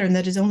pattern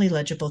that is only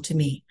legible to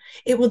me.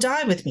 It will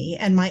die with me,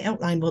 and my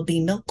outline will be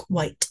milk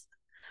white.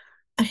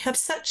 I have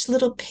such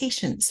little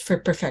patience for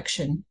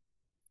perfection.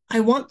 I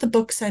want the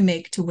books I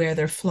make to wear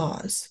their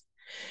flaws.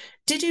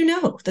 Did you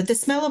know that the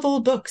smell of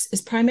old books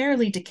is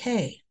primarily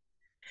decay?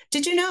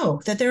 Did you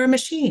know that there are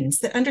machines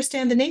that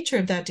understand the nature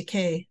of that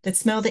decay, that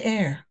smell the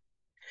air?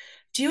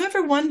 Do you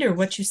ever wonder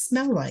what you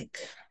smell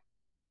like?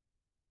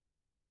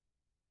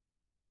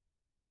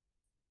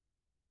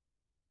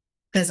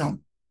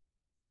 Raison.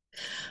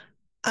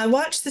 I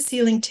watch the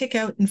ceiling tick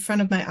out in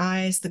front of my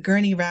eyes. The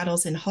gurney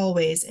rattles in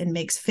hallways and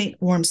makes faint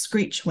warm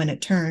screech when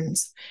it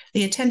turns.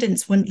 The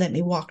attendants wouldn't let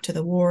me walk to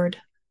the ward.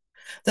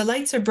 The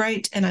lights are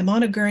bright and I'm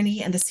on a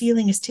gurney and the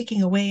ceiling is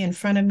ticking away in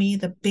front of me.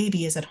 The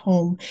baby is at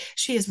home.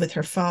 She is with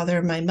her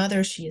father. My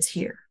mother, she is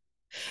here.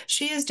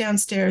 She is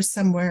downstairs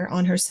somewhere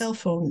on her cell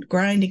phone,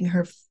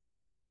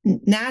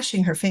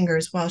 gnashing her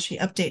fingers while she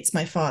updates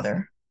my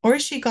father. Or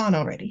is she gone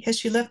already? Has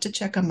she left to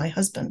check on my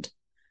husband?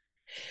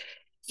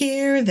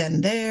 Here,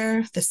 then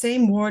there, the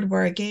same ward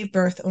where I gave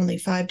birth only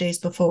 5 days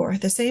before,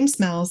 the same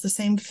smells, the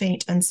same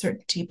faint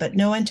uncertainty, but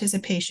no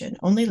anticipation,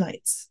 only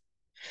lights.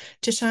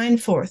 To shine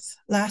forth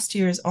last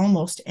year's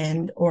almost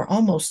end, or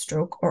almost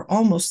stroke, or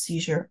almost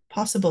seizure,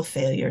 possible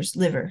failures,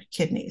 liver,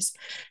 kidneys.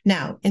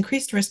 Now,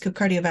 increased risk of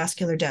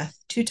cardiovascular death,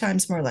 2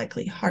 times more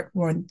likely, heart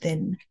worn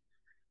thin.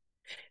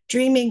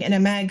 Dreaming in a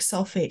mag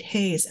sulfate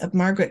haze of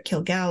Margaret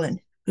Kilgallen,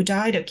 who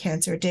died of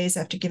cancer days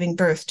after giving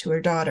birth to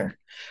her daughter,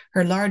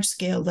 her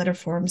large-scale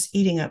letterforms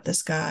eating up the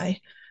sky,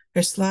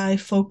 her sly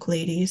folk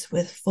ladies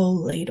with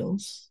full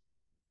ladles.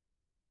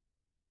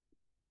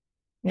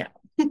 Yeah.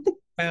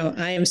 Wow,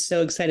 I am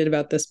so excited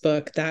about this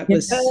book. That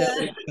was so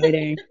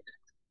exciting.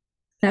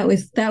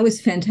 That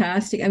was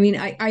fantastic. I mean,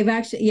 I've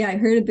actually, I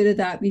heard a bit of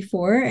that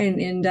before,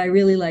 and I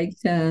really liked.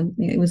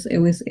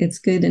 It's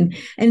good, and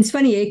it's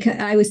funny.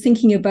 I was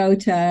thinking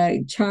about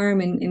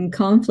charm and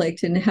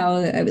conflict, and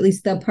how at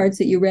least the parts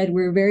that you read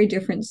were a very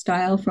different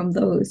style from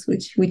those,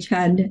 which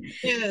had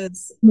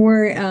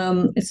more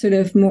sort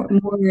of more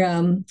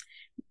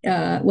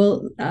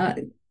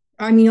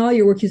I mean, all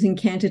your work is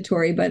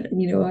incantatory, but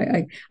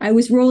I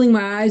was rolling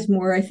my eyes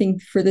more, I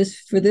think, for this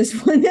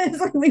one. It's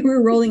like we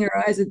were rolling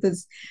our eyes at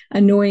this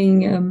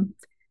annoying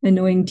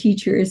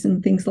teachers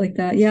and things like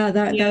that.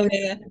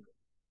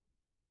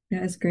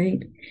 That's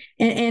great.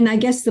 And I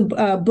guess the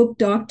book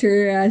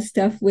doctor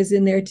stuff was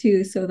in there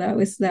too, so that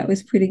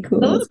was pretty cool.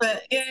 A little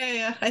bit.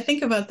 Yeah. I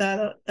think about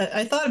that.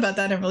 I thought about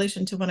that in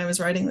relation to when I was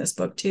writing this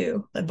book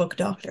too, the book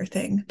doctor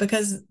thing,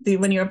 because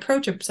when you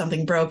approach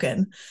something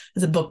broken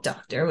as a book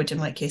doctor, which in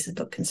my case is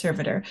book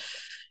conservator,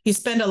 you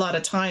spend a lot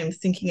of time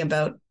thinking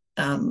about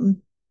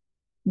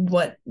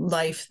what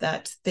life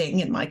that thing,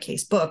 in my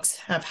case books,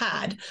 have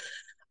had.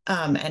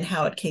 And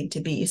how it came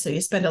to be. So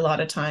you spend a lot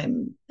of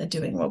time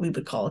doing what we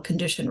would call a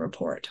condition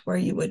report, where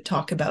you would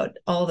talk about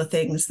all the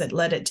things that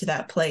led it to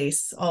that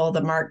place, all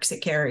the marks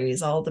it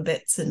carries, all the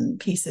bits and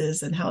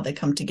pieces, and how they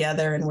come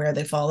together and where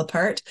they fall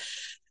apart,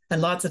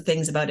 and lots of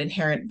things about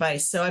inherent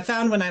vice. So I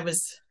found when I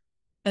was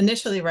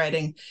initially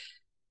writing,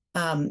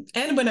 and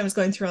when I was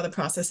going through all the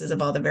processes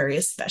of all the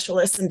various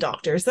specialists and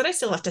doctors that I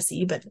still have to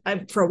see, but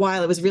for a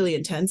while it was really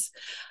intense.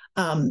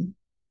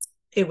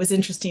 It was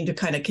interesting to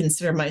kind of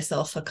consider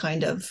myself a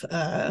kind of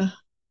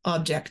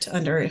object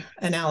under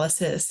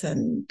analysis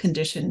and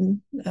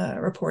condition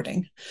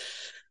reporting,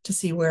 to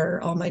see where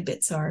all my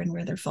bits are and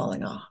where they're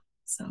falling off.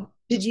 So,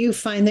 did you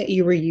find that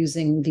you were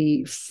using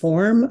the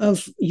form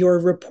of your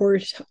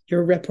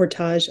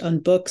reportage on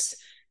books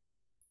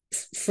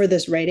for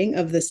this writing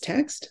of this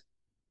text?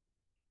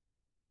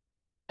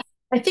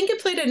 I think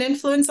it played an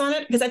influence on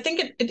it, because I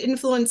think it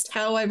influenced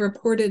how I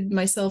reported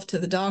myself to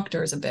the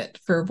doctors a bit.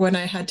 For when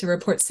I had to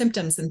report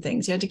symptoms and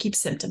things, you had to keep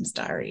symptoms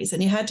diaries,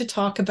 and you had to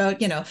talk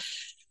about,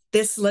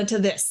 this led to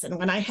this. And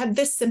when I had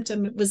this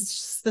symptom, it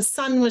was the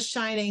sun was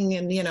shining,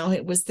 and,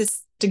 it was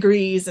this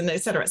degrees, and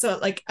et cetera. So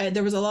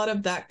there was a lot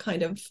of that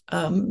kind of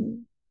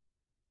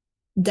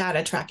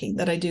data tracking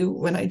that I do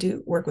when I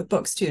do work with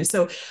books too.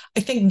 So I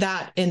think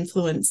that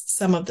influenced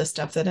some of the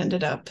stuff that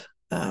ended up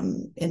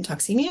in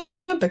Toxemia,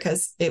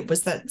 because it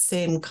was that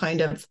same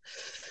kind of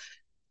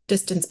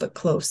distance but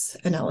close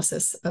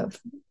analysis of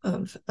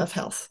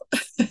health.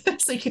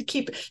 So you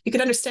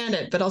could understand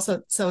it, but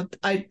also, so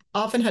I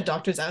often had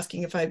doctors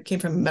asking if I came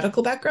from a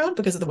medical background,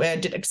 because of the way I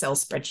did Excel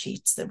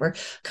spreadsheets that were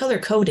color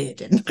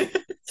coded and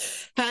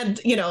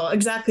had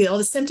exactly all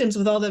the symptoms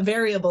with all the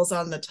variables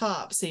on the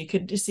top, so you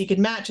could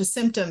match a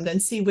symptom, then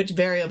see which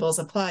variables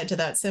applied to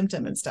that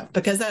symptom and stuff,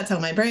 because that's how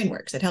my brain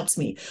works. It helps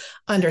me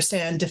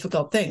understand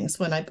difficult things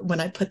when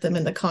I put them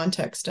in the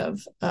context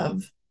of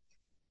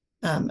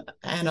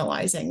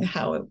analyzing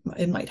how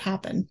it might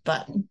happen.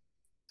 But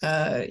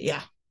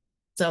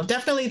so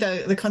definitely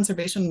the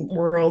conservation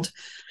world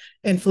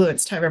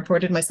influenced how I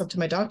reported myself to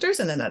my doctors,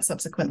 and then that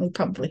subsequently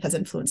probably has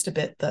influenced a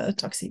bit the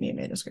Toxemia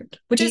manuscript,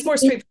 which is more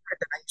straightforward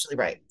than I usually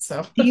write.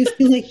 So, do you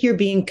feel like you're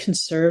being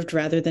conserved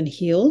rather than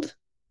healed?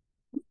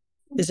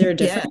 Is there a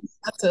difference?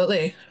 Yeah,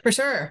 absolutely, for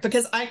sure.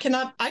 Because I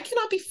cannot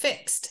be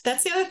fixed.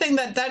 That's the other thing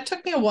that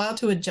took me a while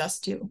to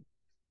adjust to.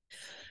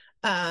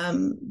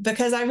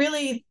 Because I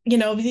really,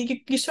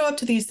 you show up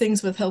to these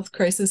things with health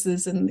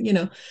crises,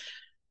 and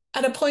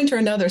at a point or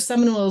another,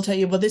 someone will tell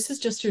you, well, this is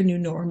just your new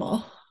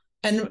normal.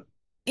 And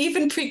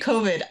even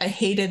pre-COVID, I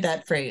hated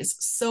that phrase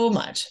so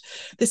much.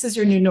 This is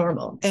your new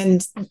normal.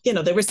 And,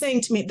 they were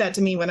saying to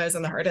me when I was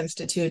in the Heart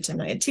Institute,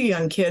 and I had 2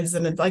 young kids,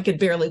 and I could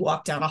barely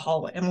walk down a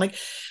hallway. I'm like,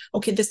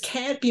 okay, this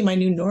can't be my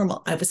new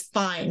normal. I was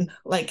fine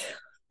like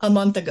a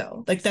month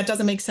ago. Like, that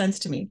doesn't make sense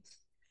to me.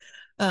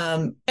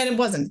 And it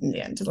wasn't in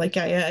the end. Like,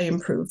 I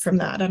improved from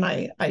that,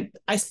 and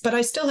but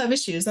I still have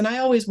issues, and I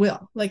always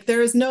will. Like,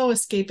 there is no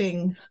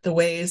escaping the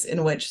ways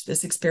in which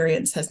this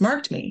experience has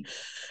marked me.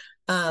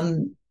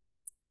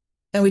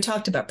 And we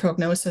talked about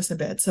prognosis a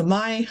bit. So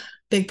my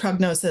big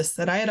prognosis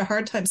that I had a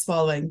hard time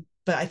swallowing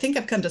but I think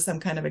I've come to some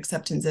kind of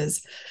acceptance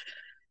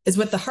is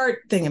with the heart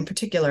thing in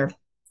particular.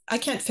 I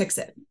can't fix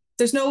it.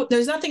 There's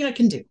nothing I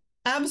can do.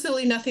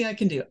 Absolutely nothing I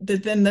can do.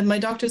 Then my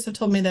doctors have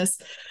told me this.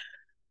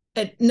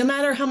 No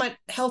matter how much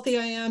healthy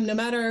I am, no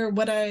matter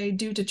what I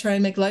do to try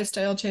and make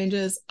lifestyle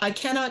changes, I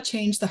cannot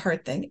change the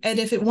heart thing. And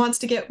if it wants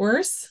to get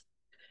worse,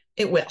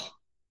 it will.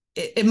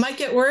 It might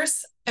get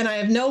worse, and I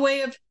have no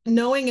way of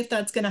knowing if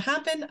that's going to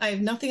happen. I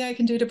have nothing I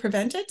can do to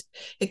prevent it.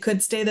 It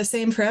could stay the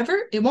same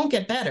forever. It won't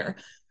get better,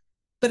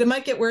 but it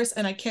might get worse,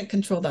 and I can't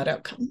control that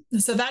outcome.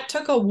 So that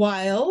took a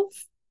while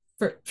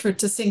for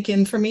to sink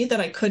in for me that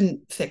I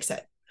couldn't fix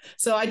it.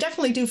 So I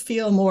definitely do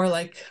feel more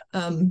like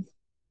an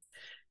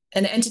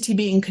entity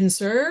being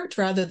conserved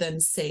rather than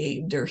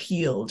saved or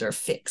healed or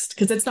fixed,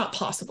 because it's not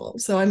possible.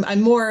 So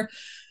I'm more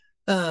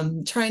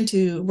trying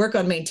to work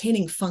on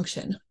maintaining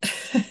function.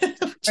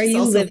 Are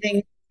you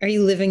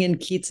living in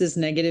Keats's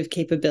negative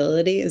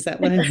capability? Is that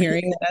what I'm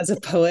hearing as a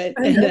poet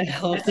and a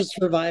health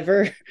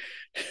survivor?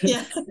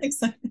 Yeah,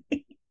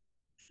 exactly.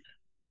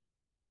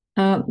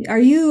 Are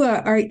you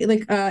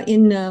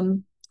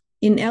in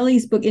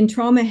Ellie's book, in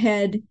Trauma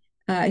Head,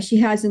 she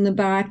has in the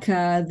back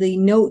the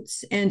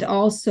notes and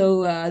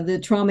also the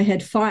Trauma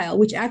Head file,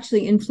 which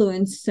actually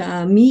influenced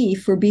me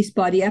for Beast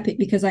Body Epic,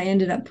 because I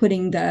ended up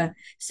putting the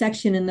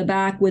section in the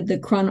back with the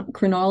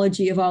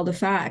chronology of all the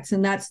facts.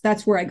 And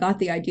that's where I got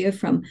the idea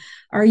from.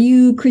 Are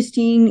you,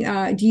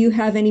 Christine, do you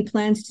have any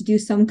plans to do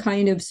some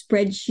kind of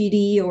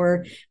spreadsheety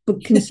or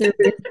book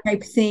conservative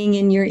type thing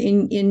in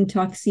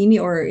toxemia,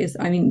 or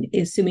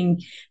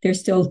assuming there's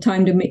still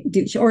time to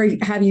do, or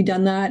have you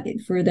done that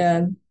for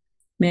the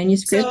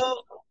manuscript? So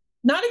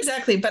not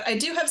exactly, but I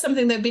do have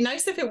something that'd be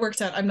nice if it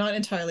works out. I'm not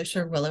entirely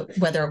sure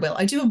whether it will.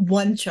 I do have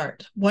one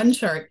chart in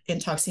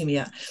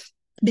toxemia,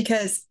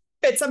 because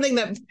it's something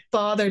that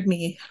bothered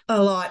me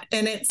a lot.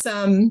 And it's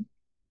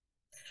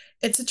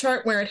a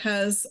chart where it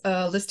has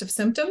a list of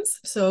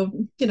symptoms. So,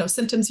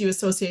 symptoms you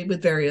associate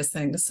with various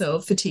things. So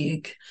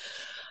fatigue,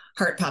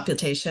 heart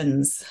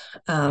palpitations,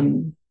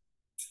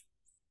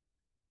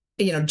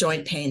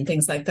 joint pain,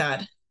 things like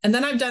that. And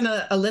then I've done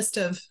a list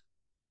of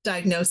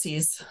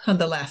diagnoses on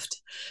the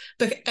left,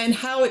 and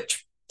how it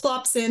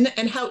plops in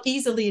and how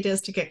easily it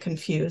is to get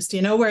confused,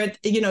 where,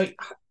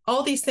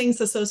 all these things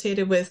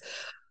associated with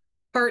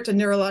heart and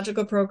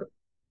neurological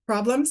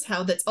problems,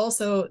 how that's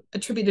also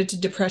attributed to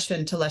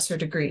depression to lesser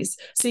degrees.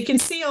 So you can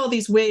see all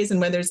these ways,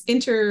 and when there's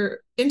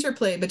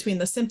interplay between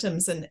the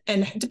symptoms, and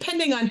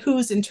depending on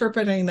who's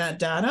interpreting that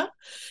data,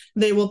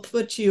 they will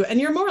put you,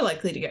 and you're more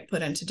likely to get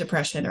put into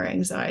depression or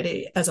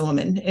anxiety as a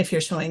woman if you're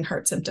showing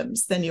heart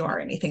symptoms than you are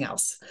anything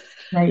else.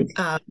 Right.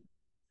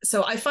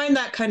 So I find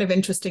that kind of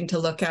interesting to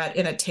look at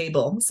in a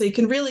table, so you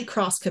can really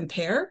cross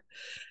compare.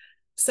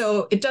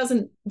 So it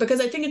doesn't,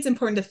 because I think it's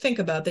important to think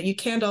about that. You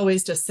can't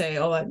always just say,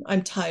 oh,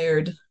 I'm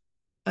tired.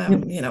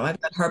 I've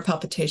got heart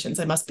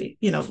palpitations. I must be,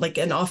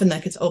 and often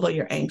that gets, oh, well,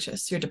 you're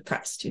anxious, you're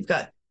depressed, you've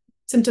got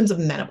symptoms of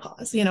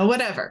menopause,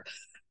 whatever.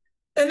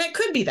 And that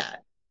could be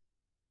that.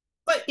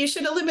 But you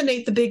should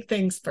eliminate the big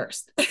things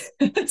first.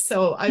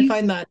 So I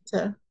find that.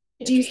 Do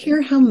you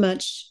hear how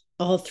much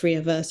all three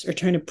of us are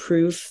trying to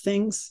prove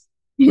things?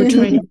 We're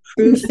trying to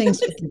prove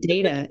things with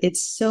data.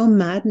 It's so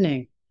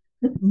maddening.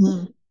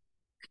 Mm-hmm.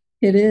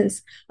 It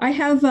is. I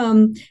have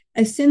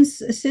since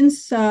the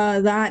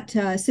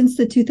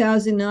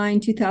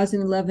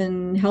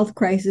 2009-2011 health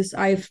crisis,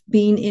 I've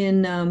been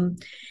in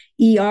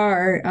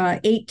ER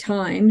 8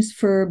 times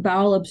for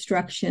bowel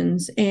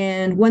obstructions.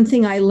 And one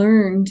thing I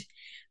learned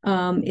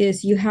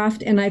is you have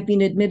to, and I've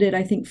been admitted,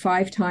 I think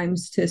 5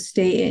 times to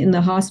stay in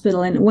the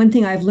hospital. And one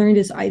thing I've learned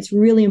is it's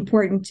really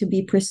important to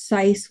be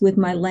precise with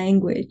my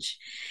language.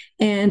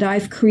 And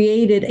I've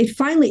created it.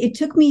 Finally, it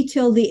took me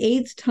till the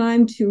 8th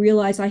time to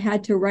realize I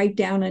had to write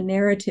down a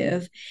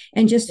narrative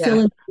and just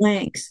fill in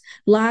blanks.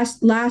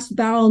 Last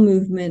bowel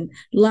movement,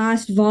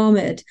 last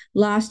vomit,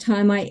 last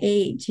time I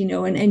ate,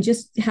 and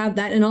just have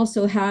that, and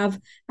also have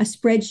a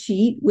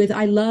spreadsheet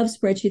I love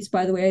spreadsheets,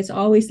 by the way. It's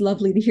always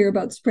lovely to hear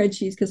about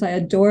spreadsheets because I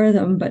adore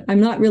them, but I'm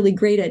not really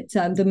great at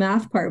the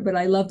math part, but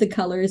I love the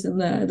colors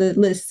and the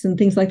lists and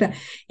things like that.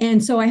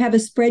 And so I have a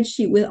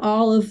spreadsheet with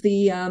all of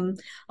the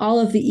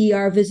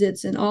ER visits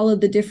and all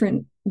of the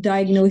different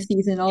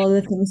diagnoses and all of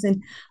the things.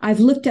 And I've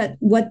looked at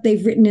what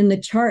they've written in the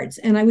charts.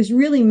 And I was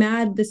really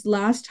mad this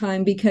last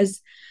time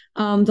because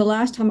the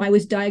last time I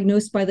was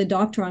diagnosed by the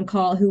doctor on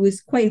call, who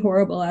was quite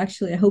horrible,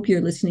 actually. I hope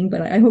you're listening,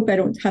 but I hope I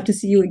don't have to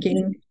see you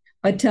again.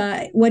 But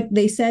what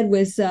they said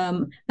was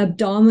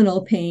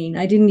abdominal pain.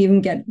 I didn't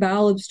even get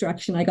bowel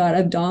obstruction. I got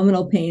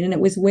abdominal pain, and it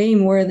was way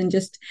more than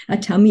just a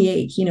tummy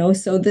ache,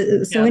 So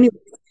anyway,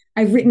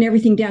 I've written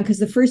everything down, because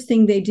the first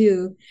thing they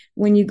do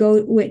when you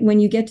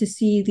get to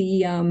see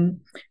the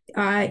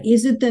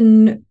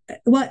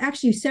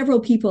actually several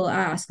people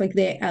ask,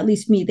 they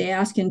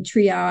ask in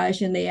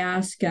triage, and they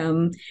ask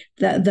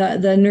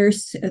the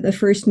nurse, the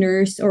first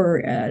nurse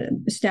or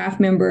staff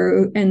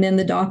member, and then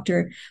the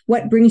doctor,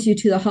 what brings you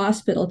to the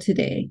hospital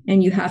today?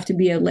 And you have to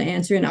be able to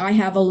answer. And I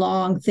have a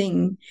long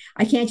thing.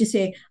 I can't just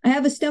say I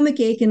have a stomach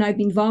ache and I've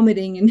been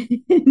vomiting, and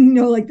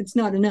that's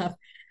not enough.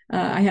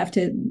 I have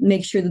to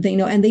make sure that they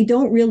know, and they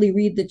don't really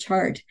read the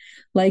chart.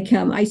 Like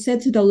I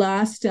said to the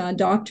last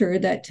doctor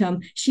that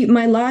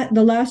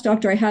the last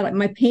doctor I had,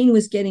 my pain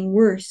was getting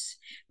worse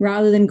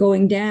rather than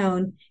going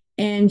down.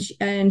 And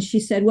she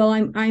said, well,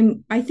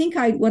 I think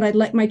what I'd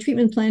like, my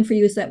treatment plan for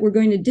you is that we're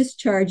going to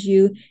discharge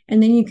you,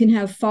 and then you can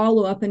have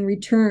follow up and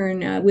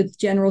return with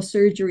general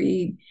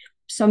surgery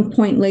some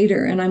point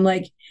later. And I'm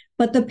like,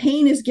 but the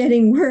pain is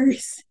getting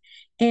worse.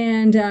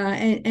 And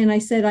I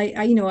said,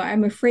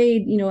 I'm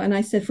afraid, and I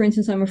said, for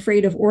instance, I'm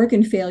afraid of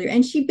organ failure.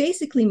 And she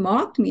basically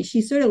mocked me.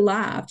 She sort of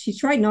laughed. She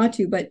tried not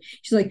to, but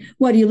she's like,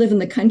 what, do you live in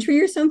the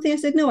country or something? I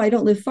said, no, I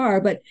don't live far.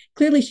 But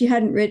clearly she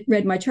hadn't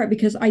read my chart,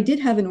 because I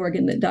did have an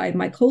organ that died.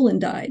 My colon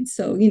died.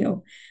 So,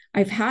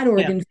 I've had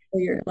organ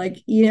failure,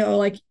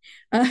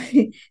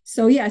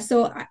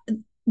 so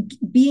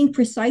being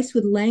precise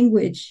with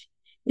language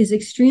is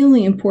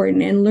extremely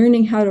important, and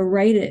learning how to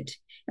write it.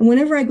 And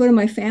whenever I go to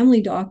my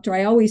family doctor,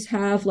 I always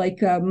have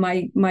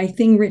my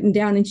thing written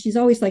down, and she's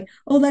always like,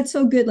 "Oh, that's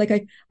so good."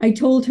 Like I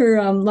told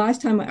her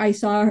last time I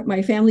saw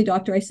my family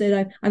doctor, I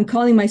said I'm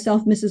calling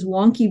myself Mrs.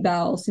 Wonky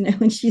Bowels,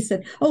 and she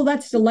said, "Oh,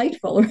 that's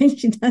delightful," right?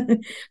 She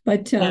doesn't,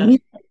 but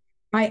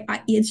I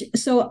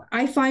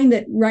find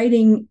that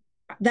writing.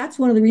 That's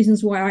one of the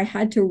reasons why I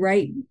had to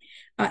write.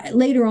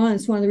 Later on,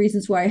 it's one of the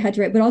reasons why I had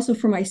to write, but also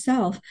for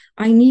myself,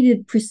 I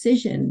needed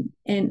precision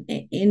and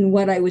in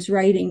what I was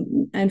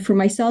writing, and for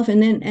myself,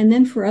 and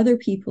then for other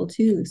people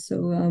too.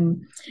 So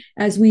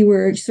as we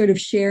were sort of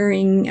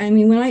sharing, I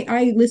mean, when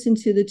I listened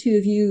to the two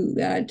of you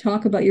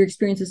talk about your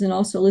experiences, and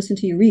also listen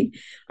to you read,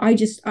 I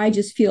just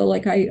feel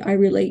like I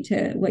relate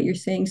to what you're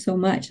saying so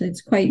much. It's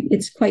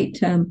quite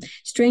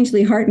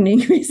strangely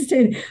heartening.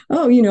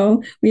 Oh,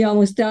 we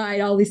almost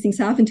died. All these things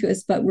happened to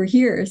us, but we're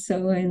here.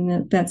 So,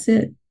 and that's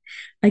it.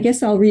 I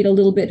guess I'll read a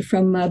little bit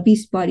from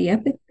Beast Body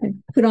Epic. I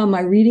put on my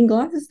reading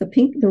glasses,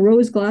 the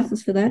rose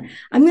glasses for that.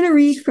 I'm going to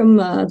read from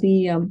it's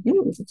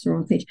the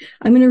wrong page.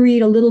 I'm going to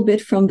read a little bit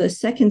from the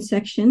second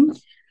section.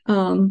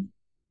 I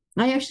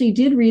actually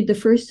did read the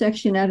first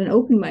section at an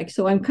open mic,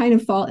 so I'm kind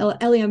of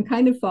Elee, I'm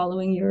kind of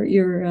following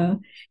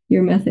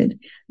your method.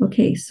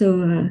 Okay,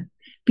 so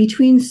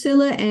between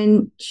Scylla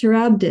and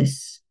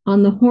Charybdis,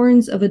 on the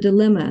horns of a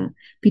dilemma,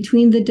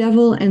 between the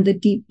devil and the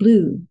deep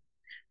blue,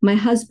 my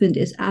husband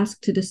is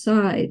asked to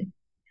decide.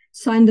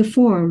 Sign the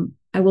form.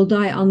 I will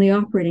die on the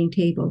operating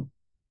table.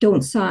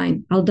 Don't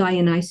sign. I'll die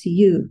in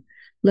ICU,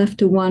 left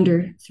to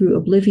wander through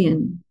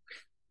oblivion.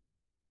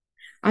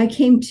 I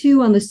came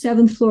to on the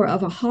 7th floor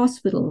of a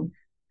hospital,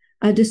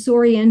 a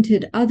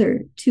disoriented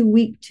other, too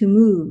weak to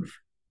move.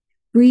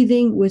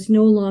 Breathing was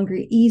no longer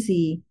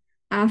easy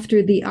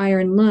after the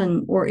iron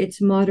lung or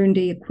its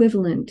modern-day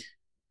equivalent.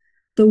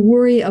 The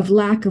worry of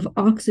lack of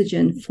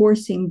oxygen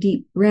forcing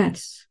deep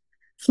breaths.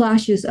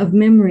 Flashes of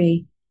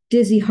memory,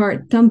 dizzy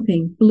heart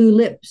thumping, blue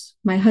lips,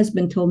 my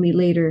husband told me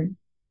later.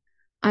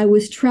 I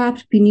was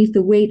trapped beneath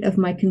the weight of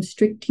my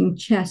constricting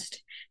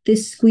chest,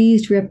 this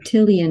squeezed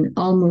reptilian,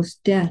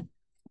 almost death.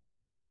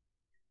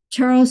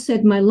 Charles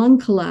said my lung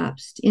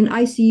collapsed. In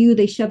ICU,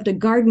 they shoved a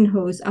garden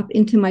hose up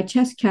into my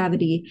chest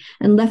cavity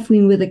and left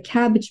me with a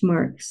cabbage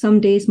mark, some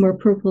days more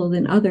purple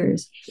than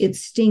others. It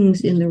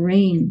stings in the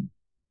rain.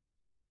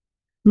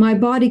 My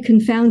body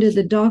confounded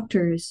the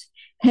doctors.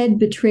 Head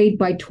betrayed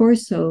by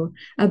torso,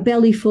 a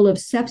belly full of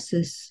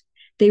sepsis.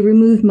 They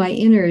removed my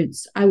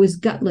innards. I was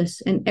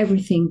gutless, and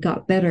everything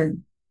got better.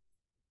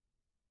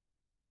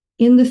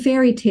 In the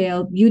fairy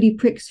tale, Beauty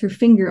pricks her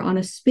finger on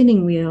a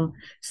spinning wheel,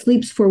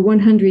 sleeps for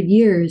 100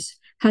 years,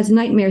 has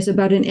nightmares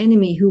about an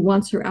enemy who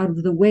wants her out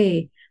of the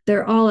way.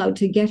 They're all out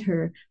to get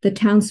her. The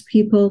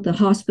townspeople, the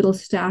hospital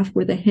staff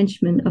were the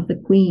henchmen of the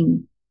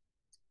queen.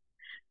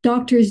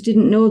 Doctors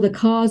didn't know the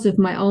cause of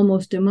my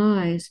almost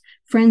demise.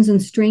 Friends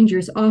and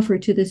strangers offer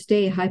to this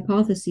day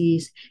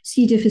hypotheses.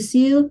 C.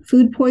 difficile,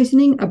 food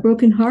poisoning, a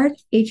broken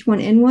heart,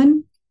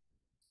 H1N1.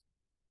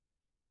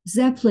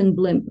 Zeppelin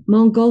blimp,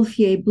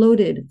 Montgolfier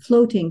bloated,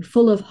 floating,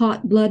 full of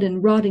hot blood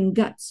and rotting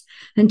guts,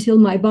 until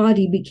my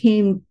body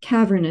became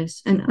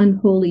cavernous, an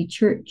unholy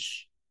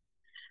church.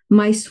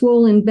 My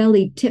swollen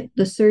belly tipped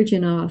the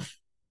surgeon off.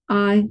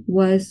 I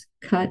was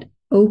cut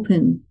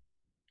open.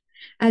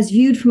 As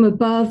viewed from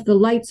above, the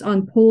lights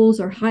on poles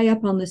or high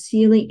up on the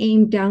ceiling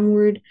aimed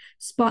downward,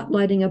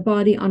 spotlighting a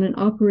body on an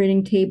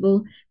operating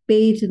table,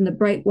 bathed in the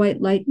bright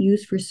white light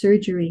used for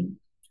surgery.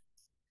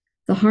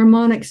 The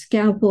harmonic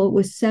scalpel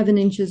was 7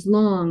 inches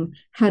long,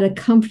 had a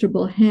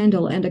comfortable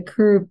handle and a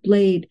curved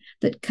blade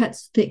that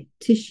cuts thick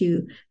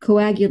tissue,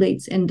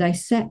 coagulates and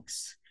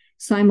dissects,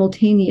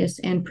 simultaneous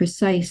and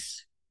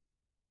precise.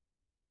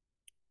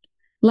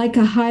 Like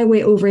a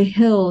highway over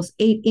hills,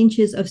 8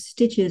 inches of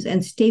stitches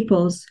and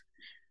staples,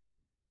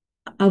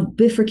 of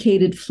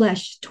bifurcated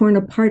flesh torn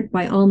apart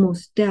by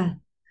almost death.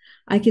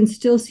 I can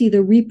still see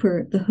the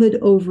reaper, the hood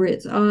over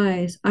its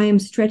eyes. I am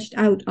stretched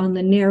out on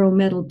the narrow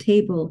metal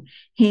table,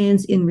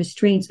 hands in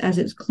restraints as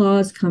its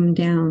claws come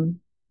down.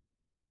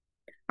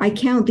 I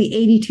count the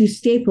 82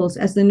 staples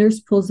as the nurse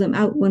pulls them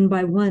out one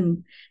by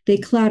one. They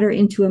clatter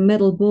into a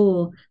metal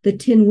bowl, the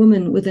tin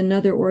woman with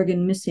another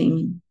organ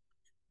missing.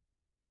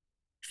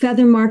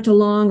 feather marked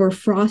along or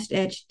frost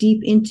etched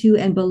deep into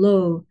and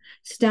below,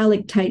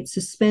 stalactites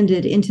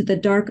suspended into the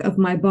dark of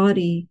my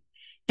body.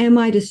 Am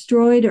I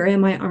destroyed or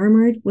am I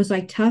armored? Was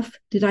I tough?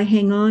 Did I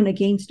hang on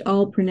against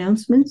all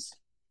pronouncements?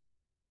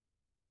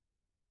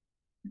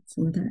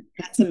 Some of that.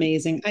 That's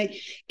amazing.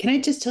 Can I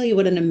just tell you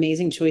what an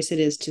amazing choice it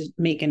is to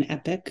make an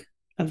epic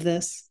of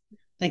this?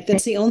 Like,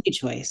 that's the only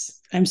choice.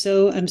 I'm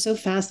so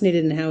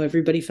fascinated in how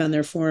everybody found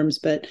their forms,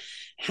 but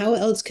how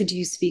else could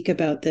you speak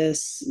about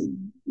this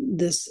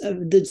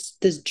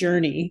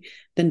journey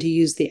than to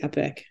use the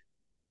epic?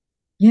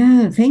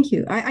 Yeah, thank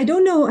you. I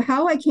don't know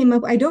how I came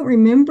up. I don't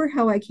remember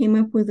how I came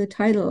up with the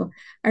title.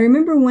 I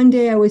remember one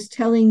day I was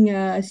telling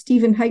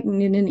Stephen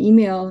Heighton in an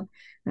email,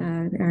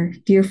 our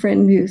dear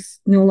friend who's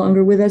no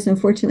longer with us,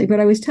 unfortunately, but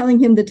I was telling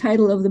him the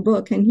title of the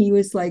book, and he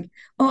was like,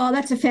 "Oh,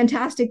 that's a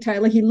fantastic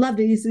title." Like, he loved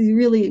it. He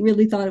really,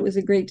 really thought it was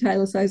a great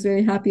title. So I was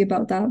very happy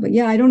about that. But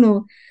yeah, I don't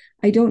know.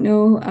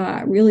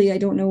 Really, I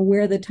don't know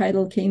where the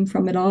title came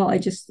from at all.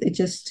 It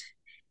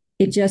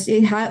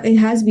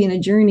has been a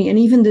journey. And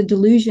even the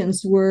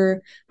delusions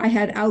were, I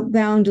had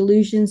outbound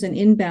delusions and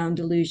inbound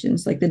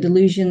delusions. Like the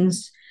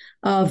delusions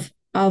of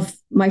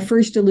my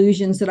first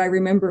delusions that I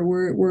remember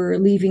were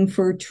leaving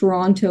for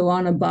Toronto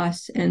on a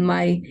bus, and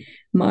my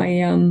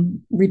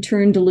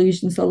return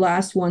delusions, the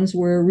last ones,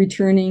 were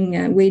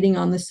returning, waiting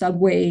on the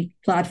subway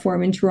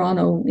platform in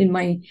Toronto in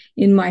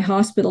my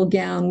hospital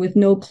gown with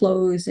no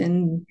clothes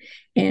and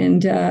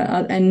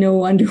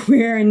no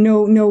underwear and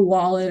no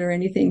wallet or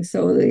anything.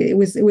 So it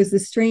was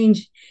this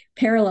strange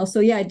parallel. So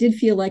yeah, it did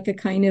feel like a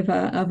kind of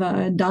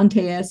a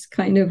Dante-esque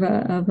kind of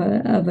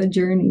a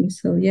journey.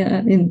 So yeah,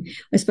 and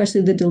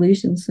especially the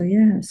delusions. So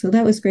yeah, so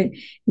that was great.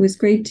 It was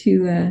great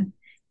to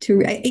do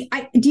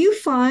you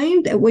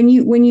find that when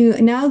you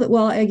now that,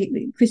 well,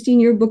 Christine,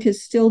 your book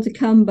is still to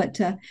come, but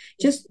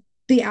just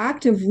the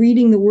act of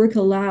reading the work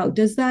aloud,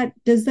 does that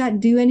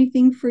do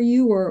anything for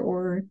you,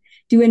 or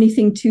do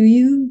anything to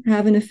you,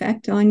 have an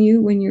effect on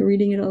you when you're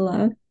reading it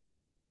aloud?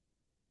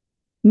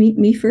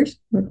 Me first,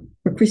 or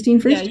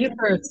Christine first? Yeah,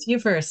 you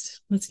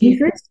first. Me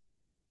first.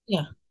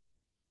 Yeah.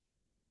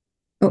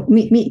 Oh,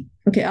 me.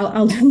 Okay,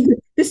 I'll do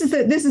this.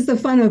 Is the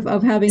fun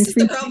of having this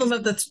three. Is the problem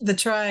of the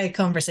try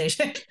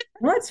conversation.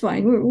 Well, that's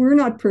fine. We're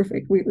not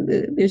perfect.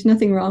 There's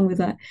nothing wrong with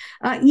that.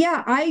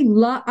 Yeah, I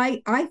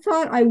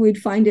thought I would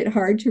find it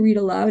hard to read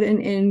aloud,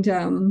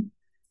 and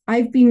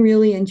I've been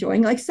really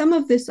enjoying. Like, some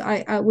of this,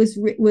 I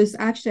was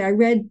actually, I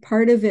read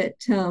part of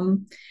it.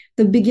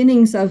 The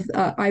beginnings of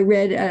I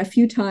read a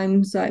few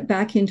times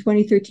back in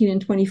 2013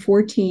 and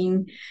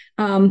 2014.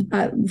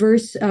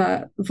 Verse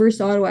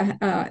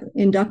Ottawa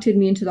inducted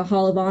me into the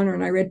Hall of Honor,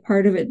 and I read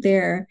part of it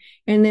there.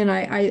 And then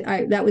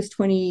I that was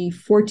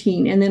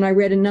 2014, and then I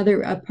read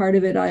another part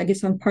of it, I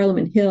guess, on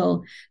Parliament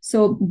Hill.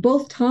 So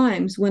both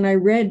times when I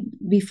read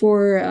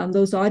before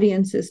those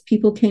audiences,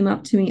 people came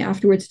up to me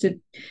afterwards to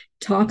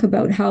talk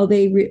about how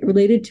they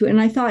related to it.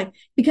 And I thought,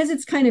 because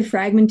it's kind of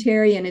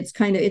fragmentary, and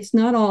it's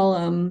not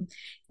all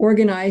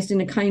organized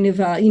in a kind of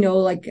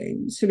like a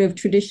sort of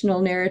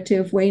traditional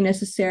narrative way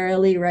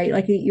necessarily, right?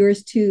 Like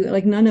yours too,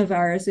 like none of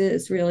ours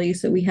is really.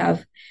 So we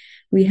have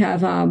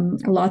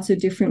lots of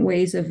different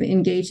ways of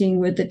engaging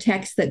with the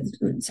text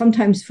that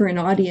sometimes for an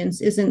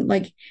audience isn't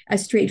like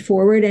as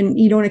straightforward, and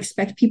you don't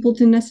expect people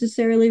to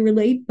necessarily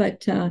relate.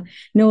 But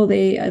no,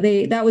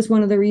 they that was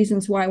one of the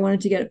reasons why I wanted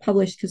to get it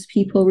published, because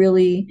people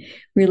really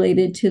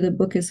related to the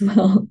book as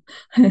well.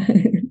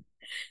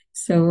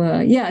 So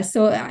yeah,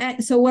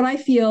 so what I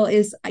feel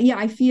is, yeah,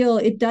 I feel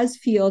it does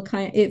feel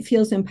it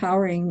feels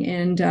empowering,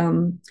 and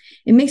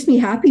it makes me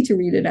happy to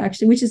read it,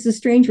 actually, which is a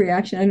strange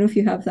reaction. I don't know if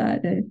you have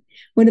that.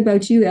 What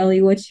about you,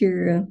 Elee? What's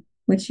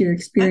your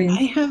experience?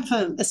 I have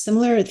a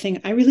similar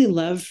thing. I really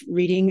love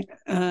reading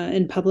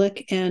in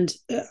public, and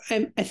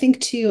I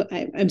think too,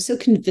 I'm so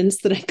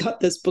convinced that I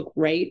got this book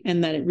right,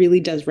 and that it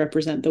really does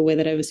represent the way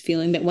that I was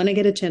feeling, that when I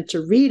get a chance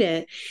to read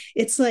it,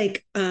 it's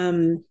like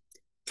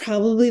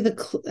probably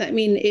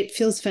it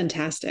feels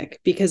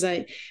fantastic, because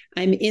I'm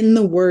in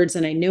the words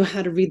and I know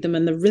how to read them,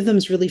 and the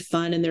rhythm's really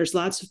fun, and there's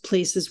lots of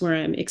places where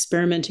I'm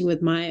experimenting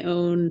with my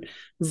own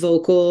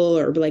vocal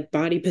or like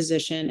body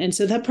position, and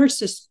so that part's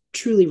just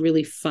truly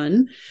really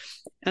fun.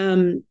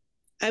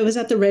 I was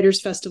at the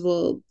Writers'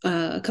 Festival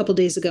a couple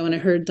days ago, and I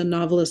heard the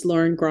novelist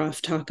Lauren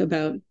Groff talk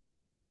about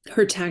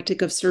her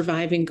tactic of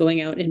surviving going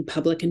out in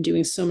public and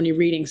doing so many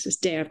readings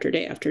just day after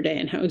day after day,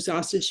 and how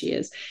exhausted she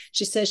is.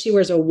 She says she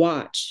wears a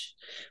watch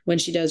when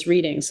she does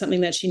reading,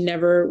 something that she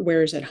never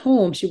wears at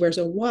home. She wears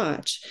a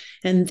watch.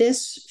 And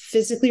this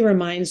physically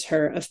reminds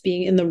her of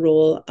being in the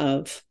role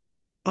of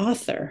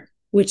author,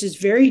 which is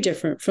very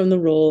different from the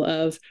role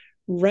of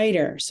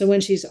writer. So when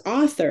she's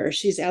author,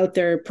 she's out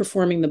there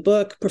performing the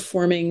book,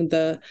 performing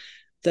the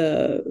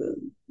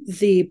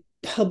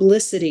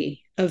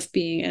publicity of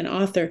being an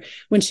author.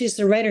 When she's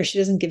the writer, she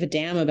doesn't give a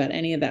damn about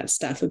any of that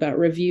stuff, about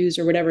reviews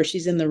or whatever.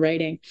 She's in the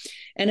writing.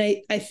 And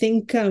I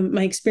think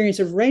my experience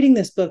of writing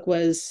this book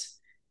was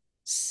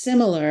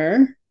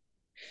similar,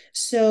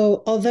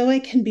 So, although I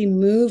can be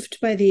moved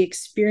by the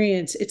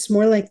experience, it's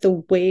more like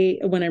the way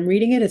when I'm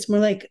reading it, it's more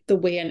like the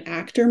way an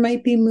actor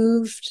might be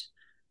moved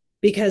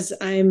because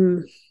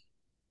I'm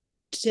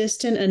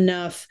distant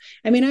enough.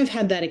 I mean, I've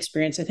had that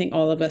experience. I think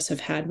all of us have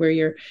had where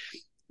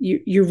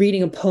you're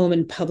reading a poem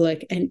in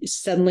public and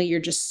suddenly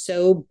you're just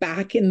so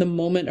back in the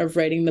moment of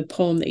writing the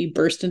poem that you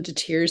burst into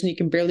tears and you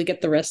can barely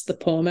get the rest of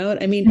the poem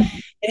out. I mean,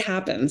 it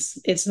happens.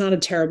 It's not a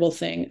terrible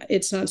thing.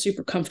 It's not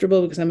super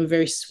comfortable because I'm a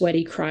very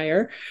sweaty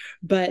crier,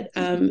 but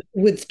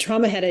with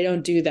Trauma Head, I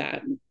don't do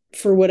that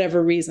for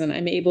whatever reason.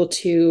 I'm able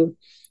to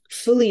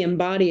fully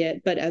embody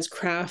it, but as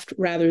craft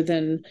rather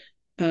than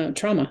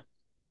trauma.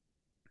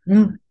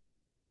 Yeah.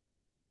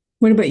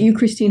 What about you,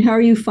 Christine? How are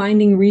you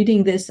finding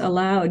reading this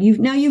aloud? You've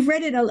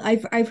read it.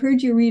 I've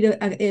heard you read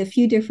a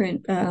few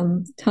different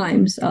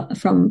times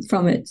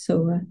from it.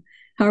 So,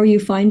 how are you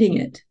finding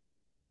it?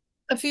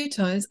 A few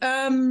times.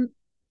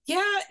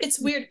 Yeah, it's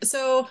weird.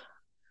 So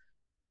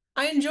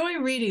I enjoy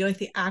reading, like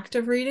the act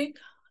of reading,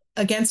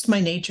 against my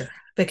nature,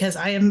 because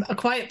I am a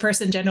quiet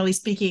person, generally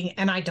speaking,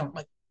 and I don't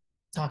like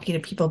talking to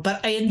people,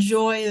 but I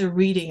enjoy the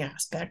reading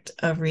aspect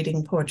of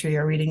reading poetry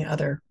or reading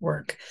other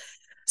work.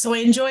 So I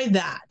enjoy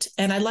that.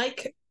 And I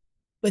like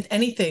with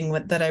anything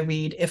that I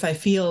read, if I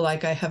feel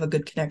like I have a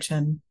good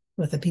connection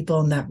with the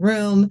people in that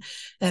room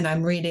and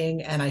I'm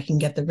reading and I can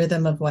get the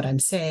rhythm of what I'm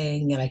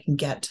saying and I can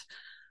get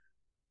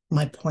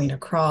my point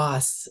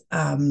across.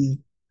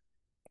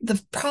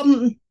 The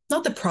problem,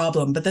 not the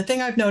problem, but the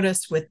thing I've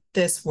noticed with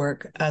this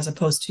work, as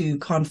opposed to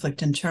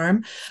Conflict and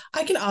Charm,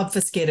 I can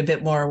obfuscate a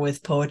bit more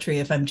with poetry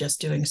if I'm just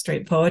doing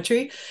straight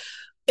poetry.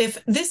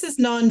 If this is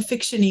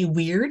non-fiction-y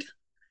weird,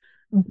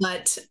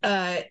 but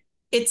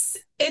it's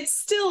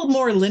still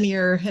more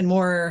linear and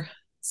more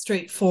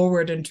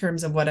straightforward in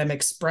terms of what I'm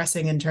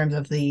expressing in terms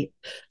of the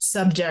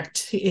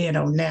subject,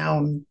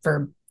 noun,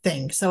 verb,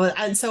 thing. So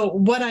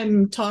what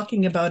I'm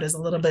talking about is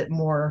a little bit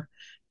more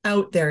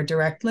out there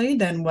directly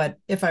than what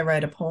if I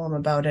write a poem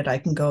about it, I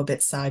can go a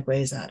bit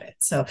sideways at it.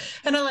 So,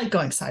 and I like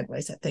going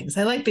sideways at things.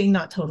 I like being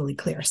not totally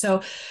clear.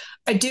 So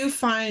I do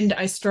find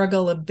I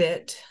struggle a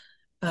bit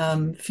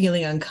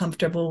feeling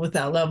uncomfortable with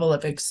that level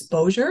of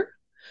exposure.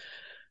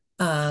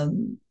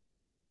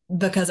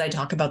 Because I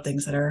talk about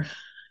things that are,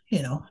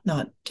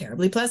 not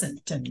terribly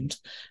pleasant and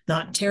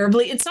not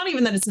terribly, it's not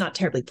even that it's not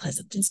terribly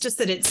pleasant. It's just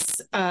that it's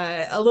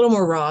a little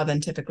more raw than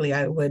typically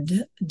I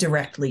would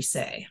directly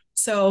say.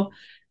 So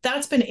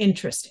that's been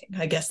interesting.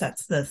 I guess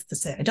that's the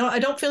say. I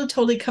don't feel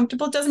totally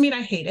comfortable. It doesn't mean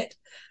I hate it,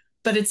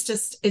 but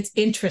it's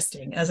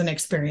interesting as an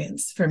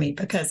experience for me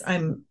because I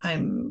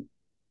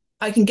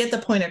can get the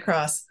point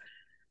across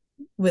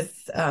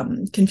with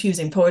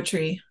confusing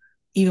poetry,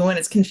 even when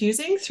it's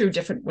confusing, through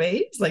different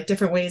ways, like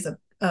different ways of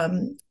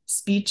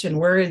speech and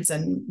words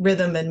and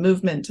rhythm and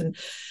movement. And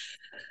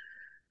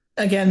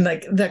again,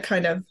 like that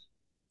kind of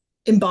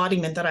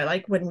embodiment that I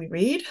like when we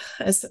read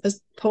as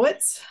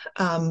poets,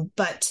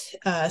 but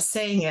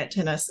saying it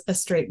in a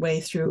straight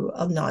way through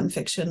a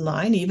nonfiction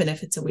line, even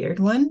if it's a weird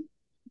one,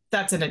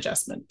 that's an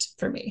adjustment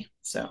for me.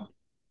 So,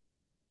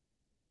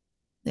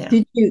 yeah.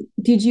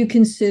 Did you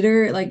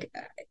consider, like,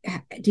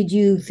 did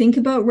you think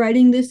about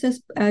writing this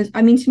as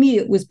I mean, to me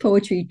it was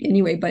poetry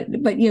anyway, but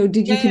did you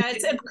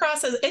it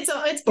crosses,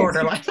 it's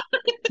borderline.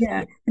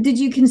 Yeah. Did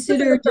you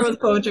consider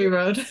poetry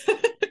road?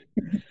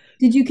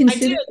 Did you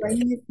consider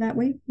writing it that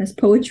way as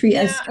poetry?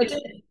 Yeah, I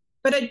did,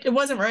 but it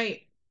wasn't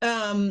right.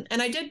 And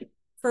I did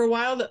for a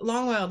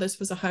long while. This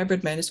was a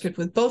hybrid manuscript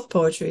with both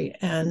poetry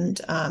and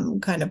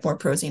kind of more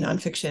prosy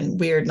nonfiction,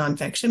 weird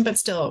nonfiction, but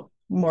still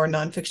more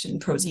nonfiction,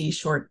 prosy,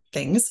 short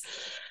things.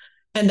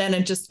 And then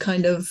it just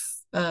kind of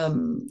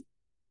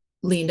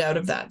leaned out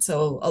of that.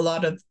 So a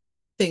lot of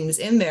things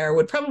in there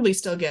would probably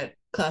still get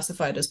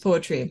classified as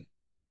poetry,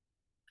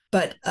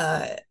 but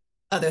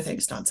other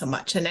things not so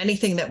much. And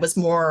anything that was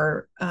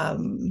more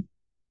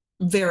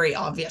very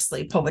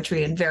obviously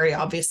poetry and very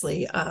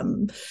obviously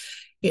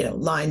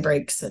line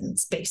breaks and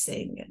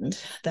spacing and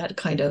that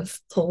kind of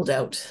pulled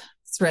out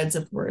threads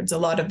of words, a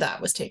lot of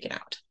that was taken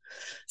out.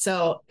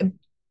 So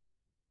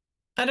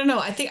I don't know.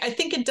 I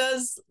think it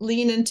does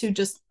lean into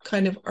just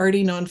kind of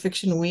arty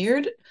nonfiction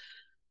weird.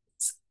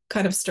 It's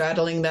kind of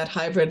straddling that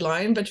hybrid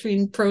line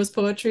between prose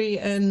poetry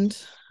and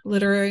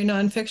literary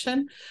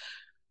nonfiction.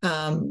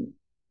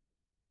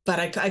 But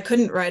I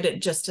couldn't write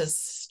it just as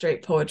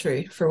straight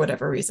poetry for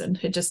whatever reason.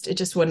 It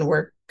just wouldn't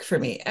work for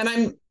me.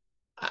 And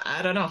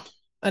I don't know.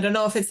 I don't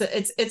know if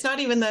it's not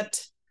even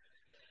that.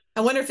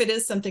 I wonder if it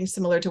is something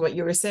similar to what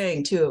you were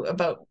saying too,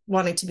 about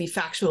wanting to be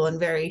factual and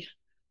very,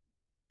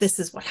 this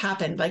is what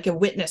happened, like a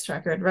witness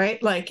record,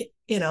 right? Like,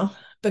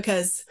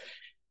 because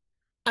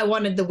I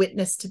wanted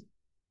the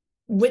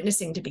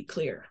witnessing to be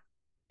clear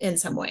in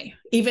some way,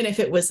 even if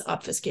it was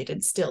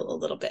obfuscated still a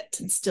little bit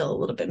and still a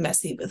little bit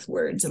messy with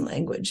words and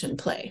language and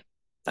play.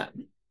 But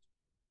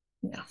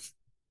yeah.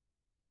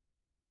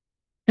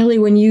 Elee,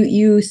 when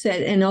you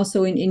said, and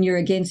also in your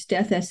Against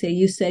Death essay,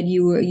 you said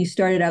you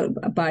started out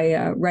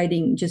by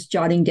writing, just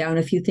jotting down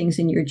a few things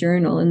in your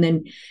journal, and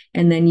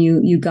then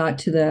you got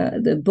to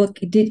the book.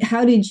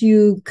 How did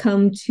you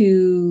come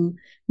to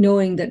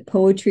knowing that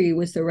poetry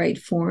was the right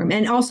form,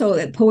 and also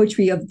that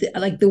poetry of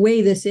like the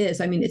way this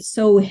is. I mean, it's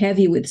so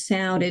heavy with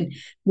sound and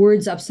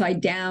words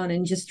upside down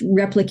and just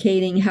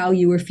replicating how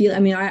you were feeling. I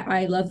mean,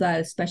 I love that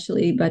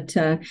especially. But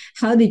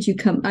how did you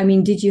come? I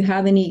mean, did you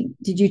have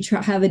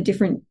have a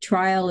different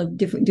trial of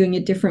doing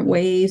it different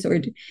ways, or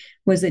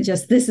was it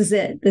just, this is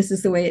it, this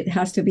is the way it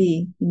has to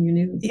be, and you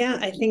knew? Yeah,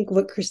 I think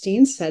what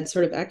Christine said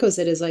sort of echoes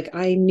it. Is like,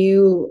 I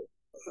knew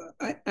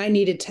I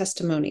needed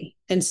testimony.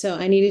 And so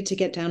I needed to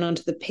get down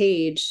onto the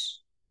page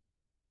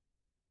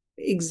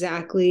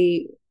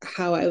exactly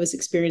how I was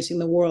experiencing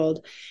the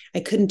world. I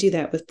couldn't do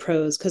that with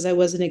prose because I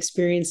wasn't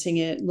experiencing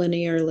it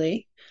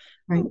linearly,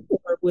 right,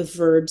 or with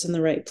verbs in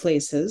the right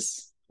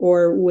places,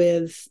 or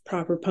with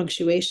proper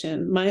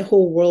punctuation. My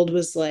whole world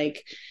was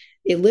like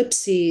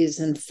ellipses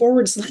and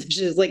forward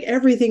slashes, like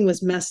everything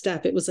was messed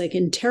up. It was like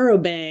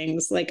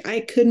interrobangs. Like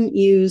I couldn't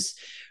use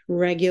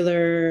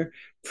regular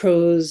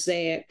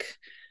prosaic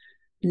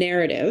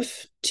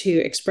narrative to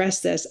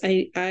express this.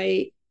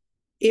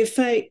 If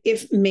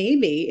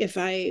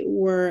I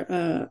were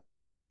a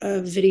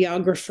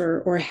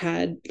videographer or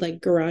had like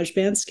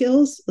GarageBand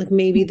skills, like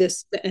maybe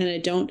this, and I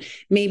don't,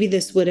 maybe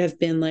this would have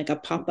been like a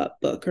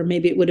pop-up book, or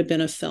maybe it would have been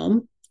a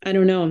film. I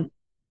don't know.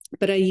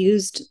 But I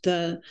used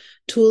the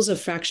tools of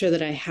fracture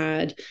that I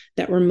had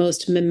that were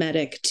most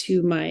mimetic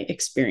to my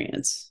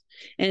experience.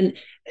 And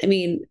I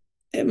mean,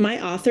 my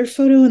author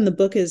photo in the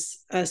book is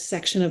a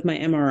section of my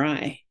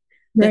MRI.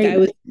 Like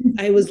right.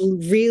 I was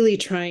really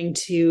trying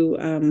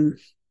to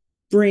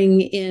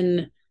bring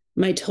in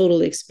my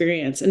total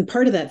experience. And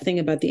part of that thing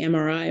about the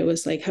MRI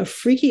was like how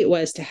freaky it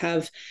was to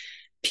have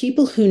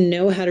people who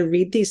know how to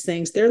read these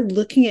things. They're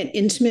looking at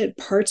intimate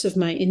parts of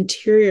my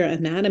interior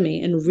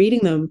anatomy and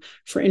reading them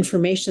for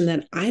information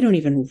that I don't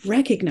even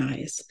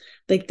recognize.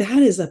 Like that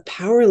is a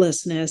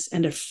powerlessness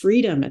and a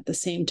freedom at the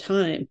same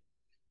time.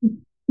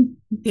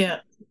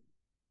 Yeah.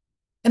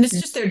 And it's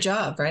just their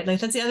job, right? Like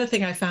that's the other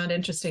thing I found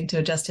interesting to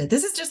adjust to.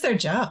 This is just their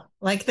job.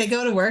 Like they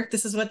go to work.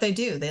 This is what they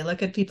do. They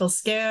look at people's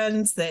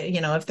scans. They,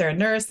 if they're a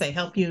nurse, they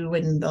help you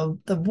in the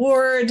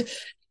ward,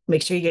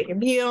 make sure you get your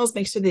meals,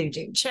 make sure they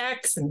do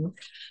checks, and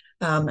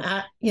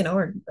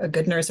or a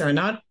good nurse or a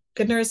not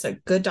good nurse, a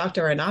good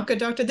doctor or a not good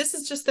doctor. This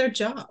is just their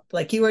job.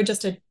 Like you are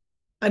just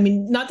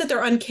not that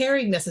they're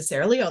uncaring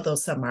necessarily, although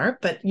some are,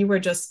 but you were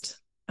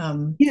just a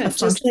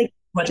function of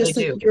what they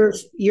do.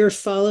 You're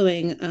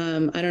following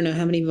I don't know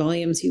how many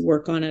volumes you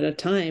work on at a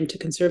time to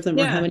conserve them,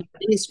 or how many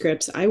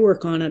manuscripts I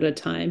work on at a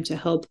time to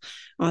help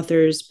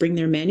authors bring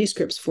their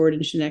manuscripts forward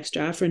into the next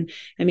draft. And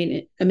I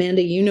mean,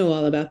 Amanda, you know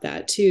all about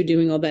that too,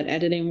 doing all that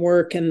editing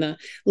work and the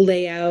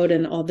layout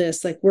and all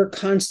this. Like we're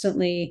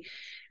constantly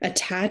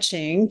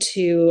attaching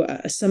to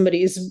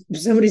somebody's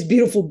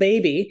beautiful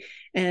baby,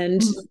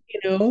 and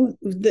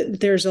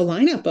there's a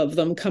lineup of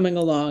them coming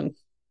along.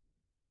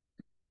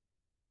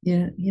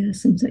 Yeah,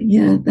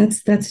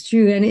 that's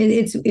true, and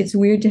it's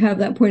weird to have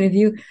that point of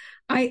view.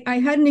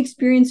 I had an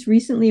experience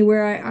recently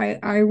where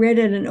I read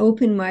at an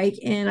open mic,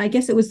 and I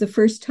guess it was the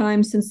first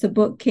time since the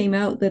book came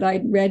out that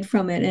I'd read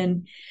from it,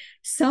 and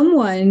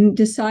someone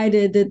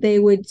decided that they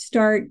would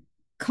start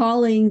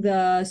calling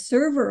the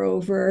server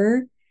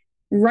over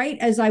right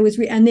as I was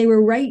and they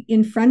were right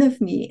in front of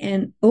me,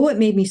 and it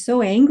made me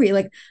so angry.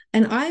 Like,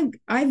 and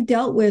I've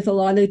dealt with a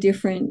lot of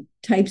different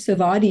types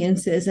of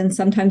audiences, and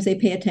sometimes they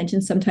pay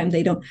attention, sometimes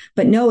they don't,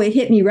 but no, it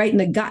hit me right in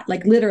the gut.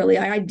 Like literally,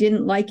 I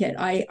didn't like it.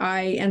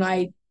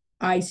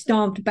 I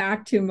stomped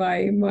back to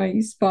my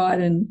spot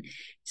and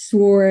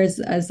swore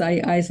as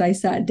I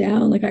sat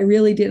down. Like I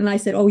really did. And I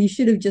said, oh, you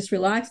should have just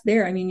relaxed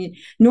there. I mean,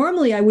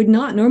 normally I would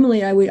not.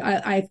 Normally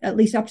I at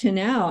least up to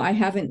now, I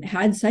haven't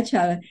had such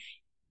a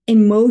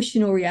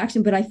emotional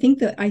reaction, but I think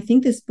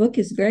this book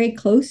is very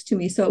close to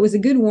me. So it was a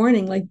good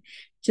warning. Like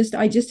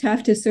I just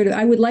have to sort of,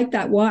 I would like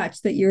that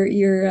watch that your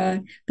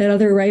that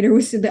other writer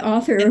was the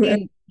author. I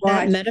mean,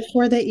 that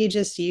metaphor that you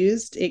just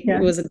used, it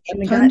was a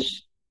gut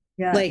punch.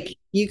 Yeah. Like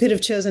you could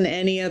have chosen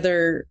any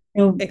other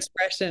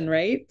expression,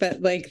 right?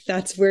 But like,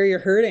 that's where you're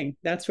hurting.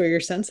 That's where you're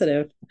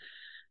sensitive.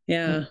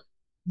 Yeah.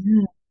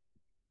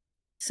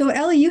 So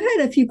Elee, you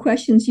had a few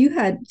questions you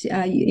had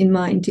in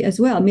mind as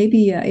well.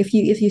 Maybe if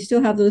you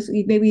still have those,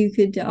 maybe you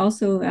could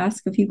also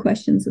ask a few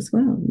questions as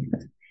well.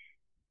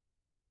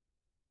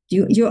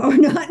 You or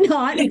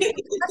not.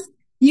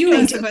 You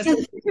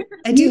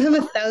I do have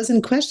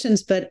 1,000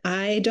 questions, but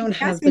I don't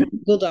have the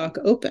Google Doc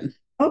open.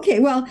 Okay,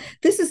 well,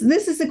 this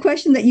is the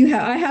question that you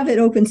have. I have it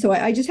open, so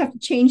I just have to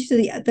change to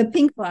the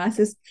pink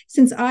glasses.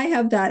 Since I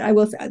have that, I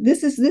will.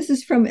 This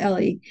is from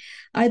Elee.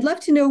 I'd love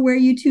to know where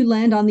you two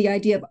land on the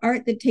idea of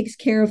art that takes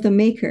care of the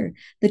maker.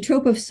 The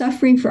trope of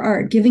suffering for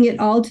art, giving it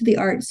all to the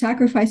art,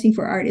 sacrificing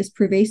for art is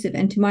pervasive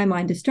and, to my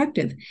mind,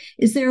 destructive.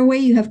 Is there a way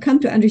you have come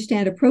to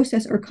understand a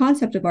process or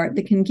concept of art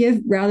that can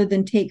give rather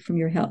than take from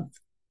your health?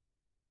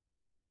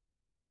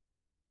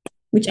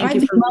 Which I've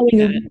been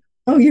mulling over.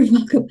 Oh, you're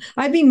welcome.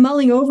 I've been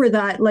mulling over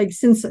that like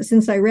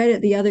since I read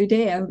it the other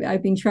day.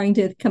 I've been trying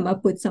to come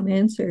up with some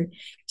answer.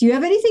 Do you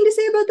have anything to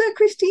say about that,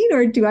 Christine,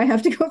 or do I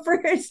have to go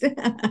first?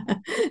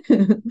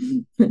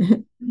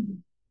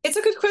 It's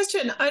a good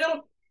question. I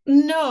don't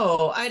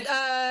know.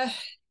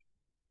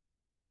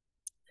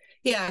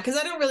 Yeah, because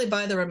I don't really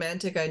buy the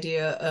romantic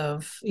idea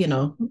of,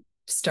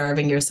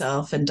 starving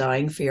yourself and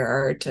dying for your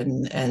art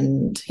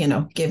and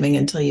giving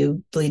until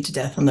you bleed to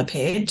death on the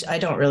page. I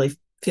don't really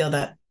feel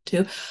that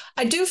too.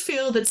 I do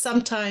feel that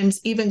sometimes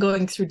even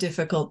going through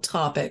difficult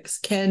topics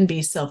can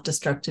be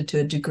self-destructive to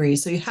a degree.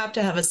 So you have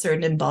to have a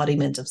certain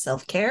embodiment of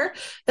self-care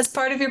as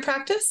part of your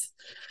practice.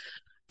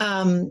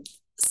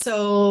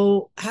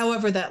 So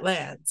however that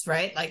lands,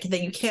 right? Like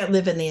that you can't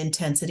live in the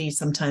intensity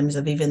sometimes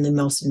of even the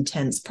most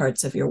intense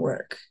parts of your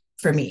work,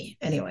 for me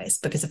anyways,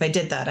 because if I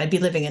did that, I'd be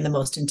living in the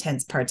most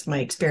intense parts of my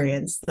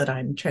experience that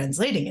I'm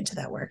translating into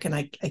that work. And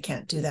I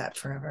can't do that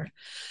forever.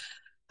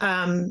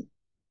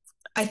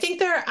 I think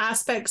there are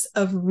aspects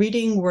of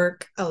reading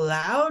work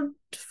aloud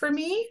for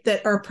me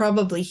that are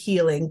probably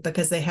healing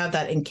because they have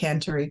that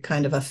incantory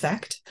kind of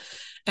effect.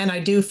 And I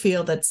do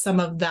feel that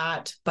some of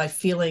that, by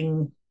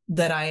feeling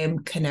that I am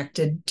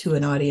connected to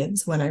an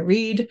audience when I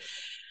read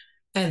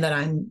and that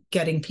I'm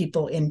getting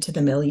people into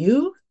the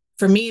milieu,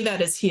 for me, that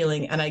is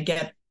healing. And I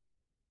get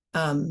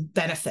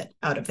benefit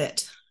out of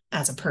it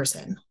as a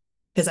person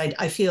because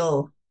I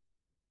feel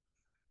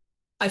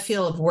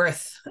of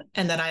worth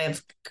and that I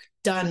have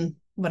done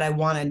what I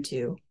wanted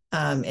to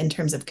in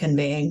terms of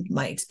conveying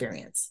my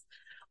experience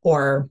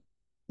or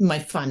my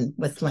fun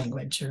with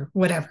language or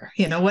whatever,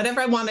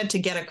 whatever I wanted to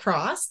get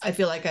across, I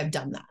feel like I've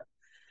done that.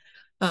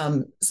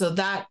 So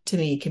that to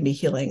me can be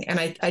healing. And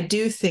I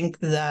do think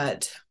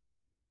that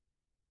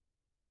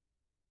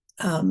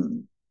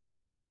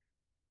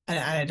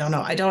I don't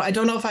know. I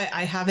don't know if I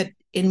have it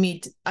in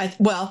me.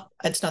 Well,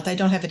 it's not that I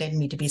don't have it in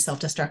me to be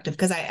self-destructive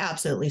because I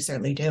absolutely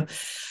certainly do.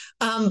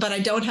 But I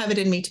don't have it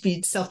in me to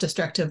be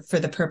self-destructive for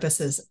the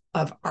purposes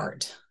of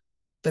art,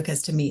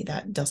 because to me,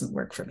 that doesn't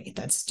work for me.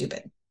 That's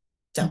stupid.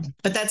 So,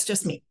 but that's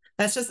just me.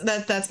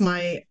 That's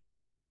my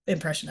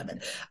impression of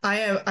it.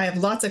 I have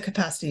lots of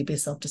capacity to be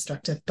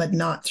self-destructive, but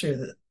not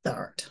through the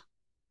art.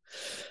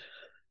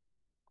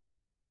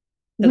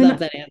 I love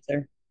that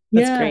answer.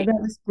 That's great. That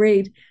was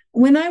great.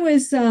 When I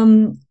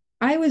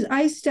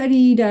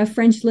studied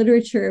French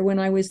literature when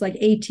I was like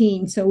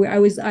 18. So I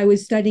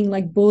was studying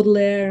like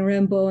Baudelaire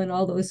and Rimbaud and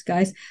all those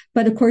guys.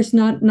 But of course,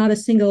 not a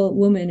single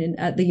woman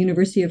at the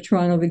University of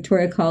Toronto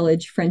Victoria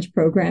College French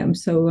program.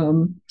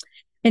 So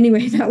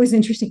anyway, that was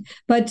interesting.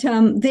 But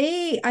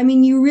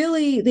you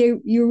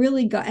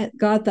really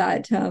got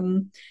that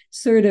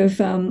sort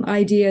of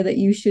idea that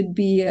you should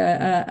be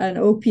an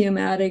opium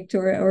addict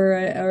or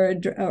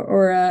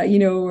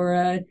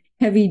a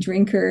heavy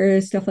drinker,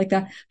 stuff like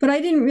that. But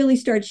I didn't really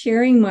start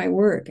sharing my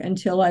work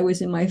until I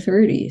was in my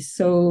 30s.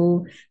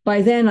 So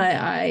by then,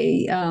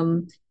 I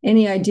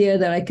any idea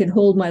that I could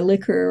hold my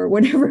liquor or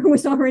whatever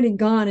was already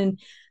gone. And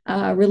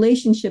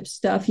relationship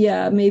stuff,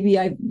 yeah, maybe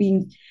I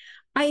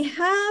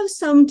have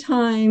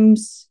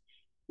sometimes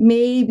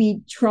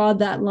maybe trod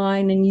that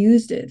line and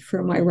used it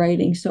for my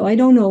writing. So I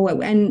don't know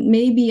and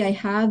maybe I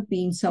have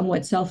been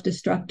somewhat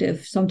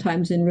self-destructive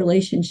sometimes in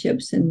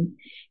relationships and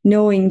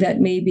knowing that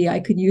maybe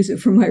I could use it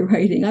for my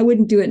writing. I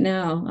wouldn't do it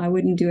now,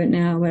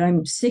 but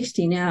I'm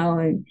 60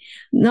 now.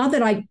 Not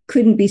that I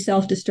couldn't be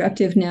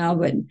self-destructive now,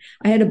 but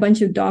I had a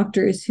bunch of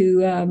doctors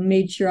who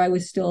made sure I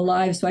was still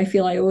alive. So I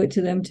feel I owe it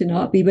to them to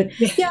not be. But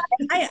yeah,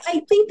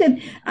 I think that,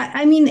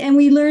 and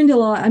we learned a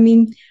lot.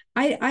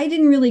 I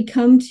didn't really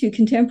come to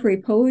contemporary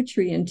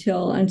poetry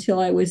until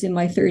I was in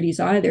my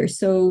 30s either.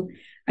 So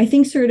I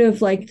think sort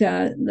of like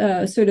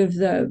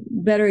the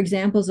better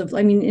examples of,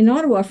 in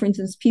Ottawa, for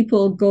instance,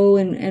 people go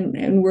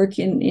and work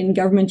in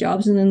government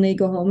jobs and then they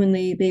go home and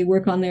they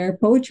work on their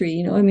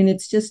poetry.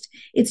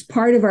 It's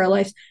part of our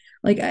lives.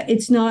 Like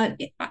it's not,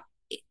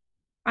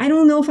 I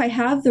don't know if I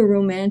have the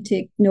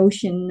romantic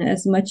notion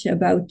as much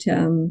about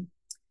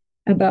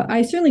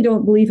I certainly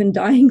don't believe in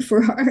dying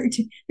for art.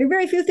 There are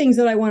very few things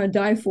that I want to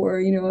die for.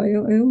 I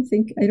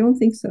don't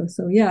think so.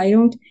 So yeah, I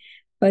don't.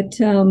 But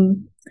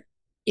I'm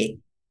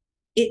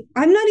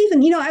not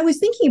even. I was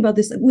thinking about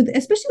this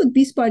especially with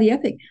Beast Body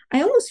Epic.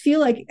 I almost feel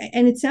like,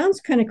 and it sounds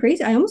kind of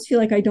crazy, I almost feel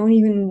like I don't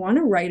even want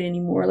to write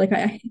anymore. Like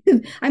I've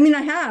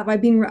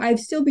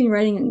still been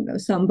writing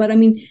some, but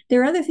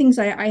there are other things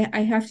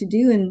I have to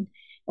do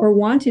or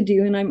want to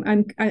do, and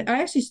I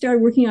actually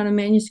started working on a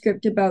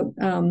manuscript about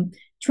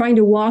trying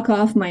to walk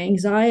off my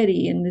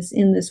anxiety in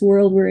this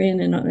world we're in,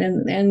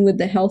 and with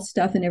the health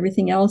stuff and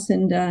everything else.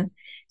 And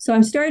so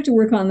I'm starting to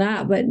work on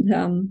that, but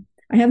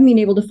I haven't been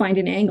able to find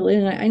an angle.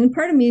 And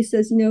part of me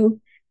says,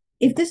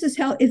 if this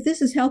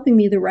is helping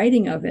me, the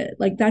writing of it,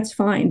 like that's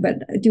fine. But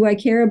do I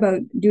care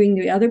about doing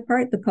the other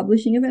part, the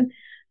publishing of it?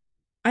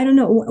 I don't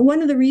know.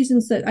 One of the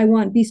reasons that I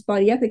want Beast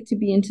Body Epic to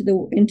be into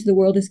the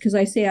world is because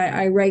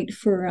I write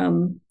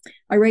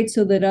I write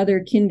so that other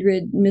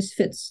kindred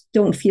misfits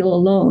don't feel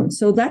alone.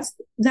 So that's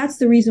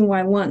the reason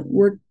why I want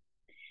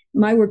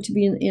my work to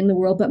be in the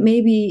world. But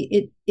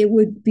maybe it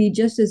would be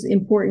just as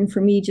important for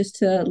me just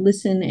to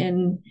listen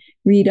and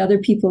read other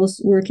people's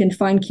work and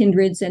find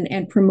kindreds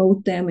and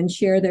promote them and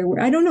share their work.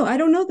 I don't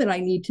know that I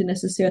need to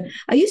necessarily.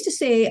 I used to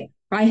say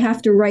I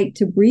have to write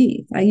to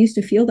breathe. I used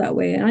to feel that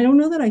way, and I don't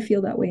know that I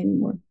feel that way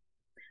anymore.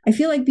 I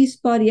feel like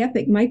Beast Body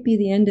Epic might be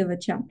the end of a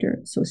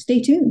chapter. So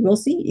stay tuned. We'll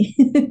see.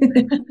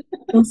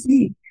 We'll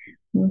see.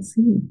 We'll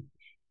see.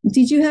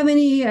 Did you have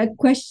any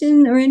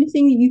question or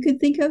anything that you could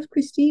think of,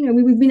 Christine? I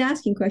mean, we've been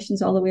asking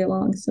questions all the way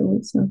along, so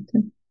it's not.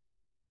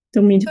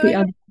 Don't mean to put you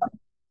on.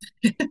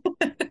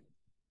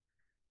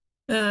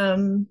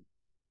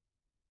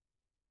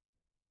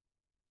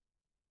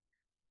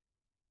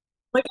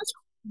 I guess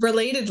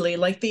relatedly,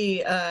 like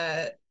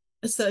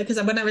so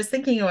because when I was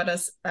thinking about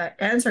us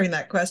answering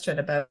that question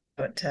about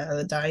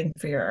the dying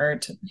for your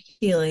art,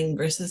 healing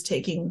versus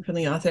taking from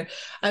the author,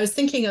 I was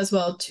thinking as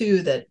well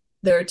too that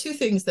there are two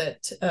things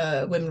that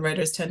women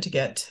writers tend to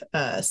get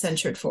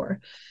censured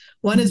for.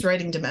 One is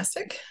writing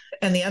domestic,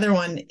 and the other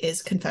one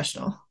is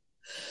confessional.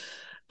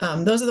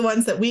 Those are the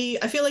ones that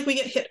I feel like we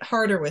get hit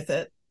harder with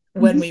it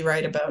when we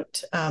write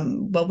about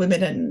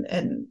women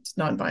and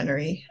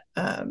non-binary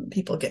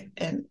people get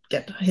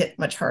hit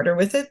much harder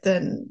with it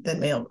than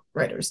male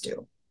writers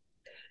do.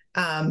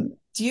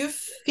 Do you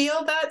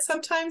feel that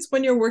sometimes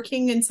when you're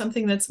working in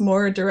something that's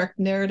more direct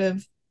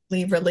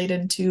narratively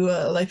related to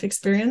a life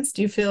experience?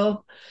 Do you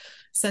feel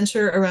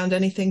censure around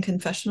anything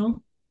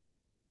confessional?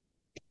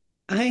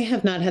 I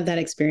have not had that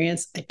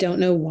experience. I don't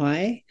know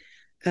why.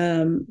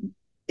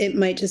 It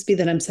might just be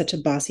that I'm such a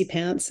bossy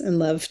pants and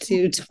love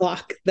to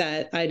talk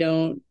that I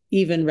don't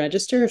even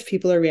register if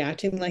people are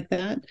reacting like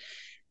that.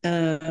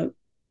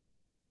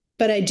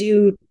 But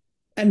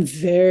I'm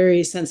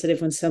very sensitive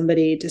when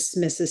somebody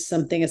dismisses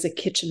something as a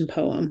kitchen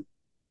poem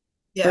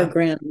or a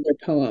grandmother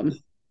poem.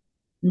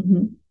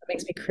 That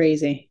makes me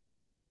crazy.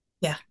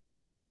 Yeah.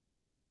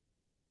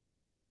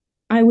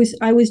 I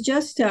was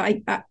just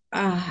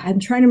I'm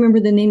trying to remember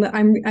the name.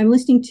 I'm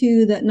listening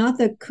to not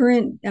the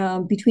current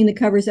Between the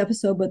Covers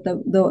episode, but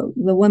the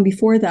one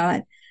before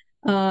that.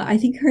 I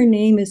think her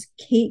name is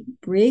Kate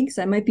Briggs.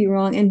 I might be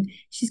wrong, and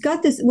she's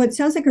got this what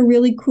sounds like a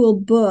really cool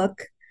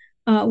book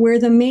where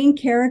the main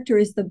character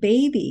is the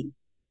baby,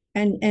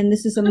 and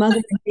this is a mother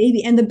and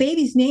baby, and the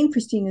baby's name,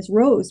 Christine, is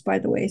Rose, by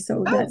the way.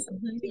 So that's.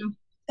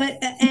 But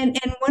and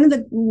one of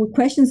the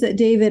questions that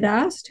David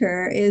asked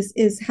her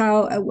is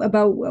how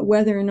about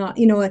whether or not,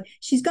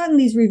 she's gotten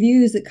these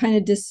reviews that kind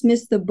of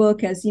dismiss the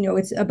book as,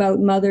 it's about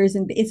mothers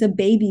and it's a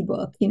baby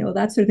book,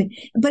 that sort of thing.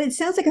 But it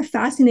sounds like a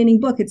fascinating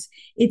book.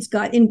 It's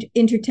got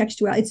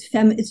intertextual.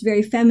 It's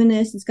very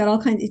feminist.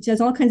 It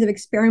does all kinds of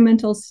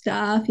experimental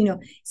stuff.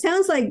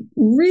 Sounds like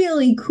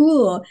really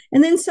cool.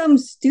 And then some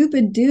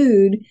stupid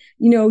dude,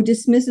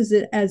 dismisses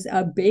it as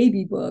a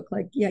baby book.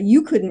 Like, yeah,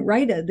 you couldn't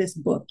write this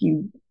book.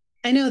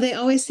 I know they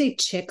always say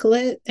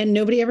chicklet and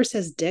nobody ever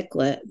says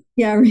dicklet.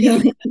 Yeah,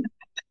 really.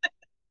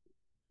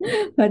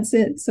 That's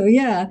it. So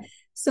yeah.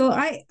 So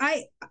I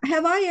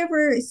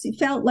ever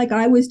felt like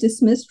I was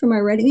dismissed from my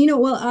writing?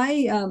 Well,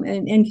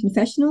 and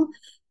confessional,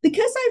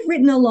 because I've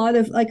written a lot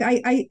of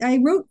I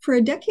wrote for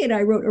a decade.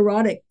 I wrote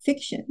erotic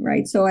fiction,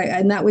 right? So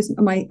I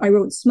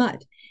wrote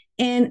smut.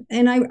 And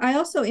I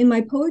also, in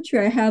my poetry,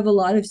 I have a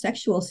lot of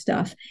sexual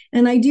stuff.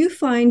 And I do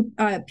find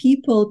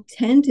people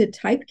tend to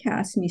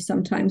typecast me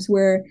sometimes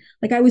where,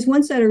 like I was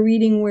once at a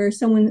reading where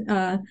someone,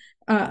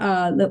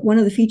 one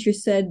of the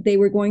features said they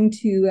were going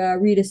to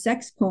read a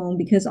sex poem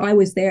because I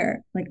was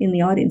there, like in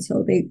the audience.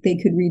 So they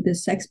could read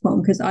this sex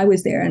poem because I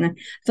was there. And I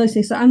felt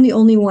like, so I'm the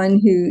only one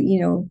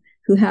who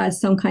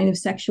has some kind of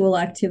sexual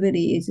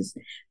activity. It's just,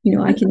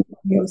 I can,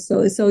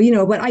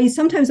 but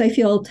sometimes I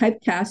feel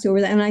typecast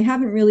over that. And I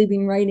haven't really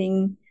been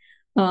writing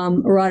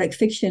erotic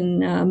fiction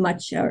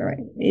much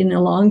in a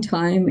long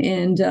time.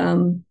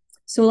 And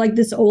so like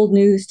this old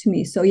news to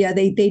me. So yeah,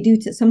 they do,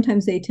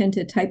 sometimes they tend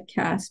to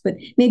typecast, but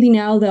maybe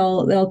now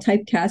they'll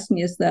typecast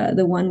me as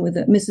the one with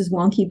the Mrs.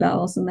 Wonky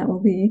Bells. And that will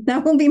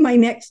be my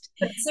next.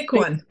 The sick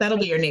one. That'll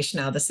be your niche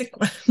now, the sick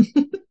one.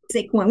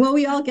 Sick one. Well,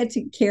 we all get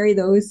to carry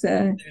those.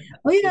 The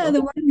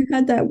one who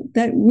had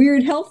that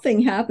weird health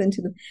thing happen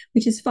to them,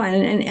 which is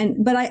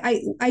fine. But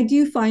I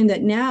do find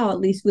that now,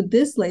 at least with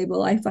this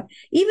label, I find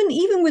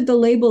even with the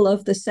label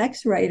of the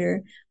sex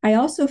writer, I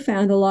also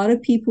found a lot of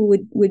people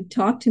would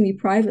talk to me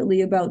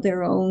privately about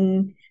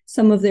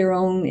some of their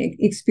own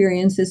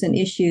experiences and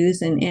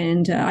issues.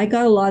 And I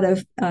got a lot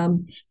of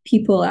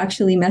people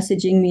actually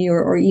messaging me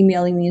or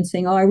emailing me and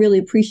saying, oh, I really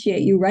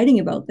appreciate you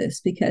writing about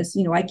this because,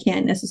 I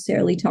can't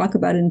necessarily talk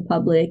about it in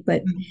public,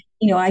 but,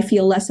 I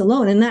feel less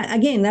alone. And that,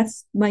 again,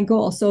 that's my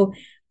goal. So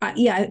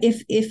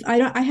if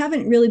I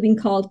haven't really been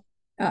called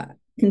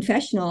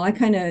confessional,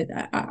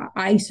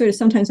 I sort of,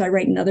 sometimes I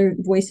write in other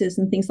voices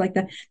and things like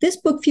that. This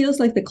book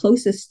feels like the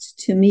closest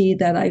to me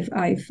that I've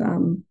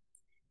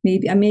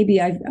maybe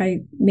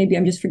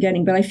I'm just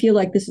forgetting, but I feel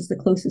like this is the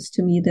closest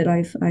to me that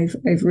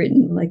I've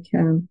written. Like,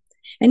 and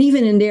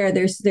even in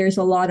there's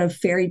a lot of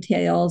fairy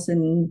tales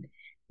and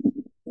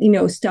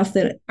stuff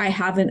that I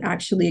haven't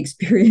actually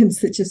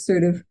experienced that just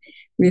sort of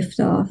riffed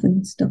off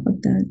and stuff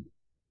like that.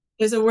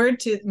 There's a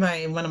word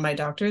one of my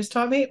doctors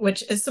taught me,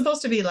 which is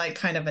supposed to be like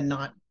kind of a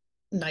not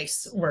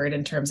nice word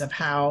in terms of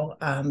how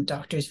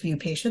doctors view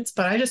patients,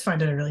 but I just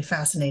find it a really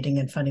fascinating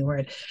and funny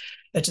word.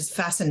 It's just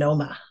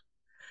fascinoma.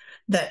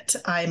 that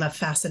I'm a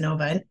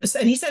fascinoma.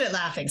 And he said it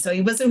laughing. So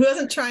he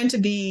wasn't trying to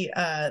be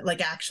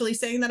like actually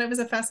saying that I was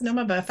a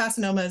fascinoma, but a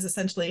fascinoma is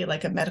essentially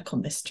like a medical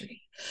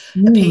mystery.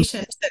 A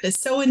patient that is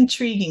so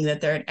intriguing that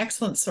they're an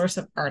excellent source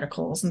of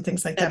articles and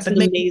things like That's that.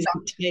 But an amazing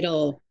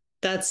title.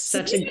 That's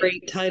such a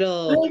great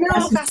title. I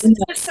know,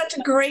 fascinoma is such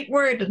a great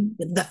word,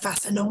 the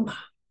fascinoma.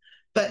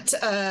 But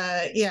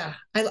yeah,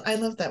 I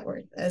love that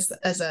word as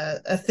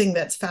a thing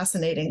that's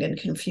fascinating and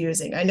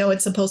confusing. I know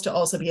it's supposed to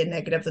also be a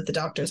negative that the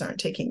doctors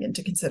aren't taking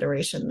into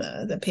consideration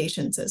the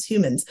patients as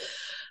humans,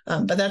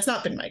 but that's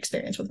not been my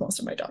experience with most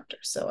of my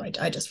doctors. So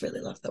I just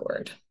really love the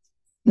word.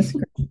 That's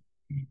great.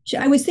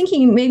 I was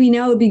thinking maybe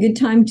now would be a good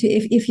time to,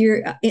 if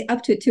you're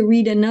up to it, to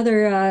read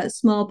another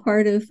small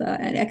part of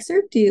an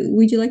excerpt.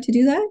 Would you like to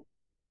do that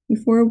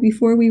before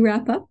we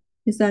wrap up?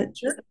 Is that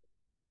sure?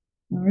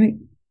 All right.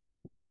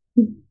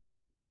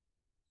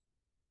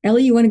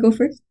 Elee, you want to go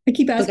first? I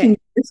keep asking you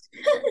first.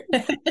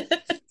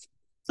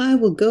 I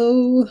will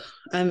go,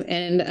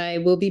 and I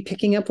will be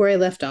picking up where I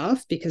left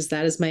off because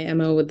that is my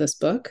MO with this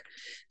book.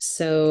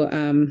 So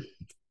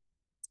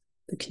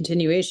the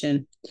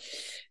continuation.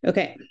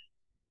 Okay.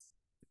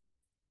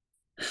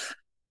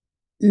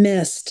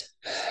 Missed.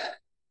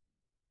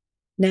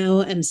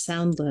 Now and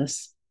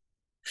soundless.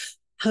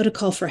 How to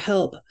call for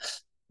help.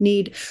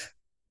 Need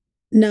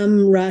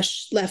numb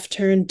rush, left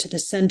turn to the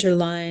center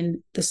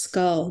line, the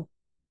skull.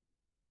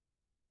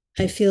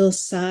 I feel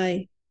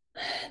silence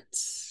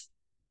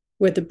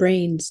where the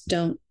brains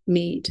don't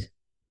meet.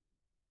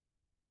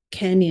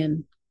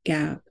 Canyon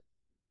gap.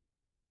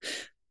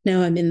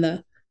 Now I'm in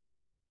the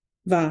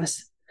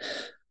vase.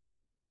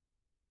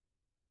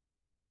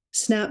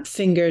 Snap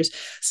fingers,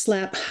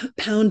 slap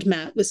pound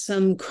mat with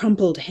some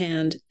crumpled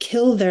hand,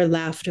 kill their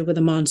laughter with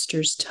a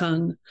monster's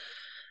tongue.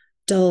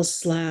 Dull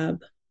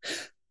slab.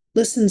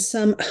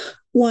 Listen,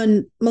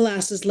 one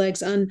molasses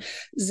legs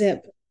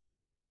unzip.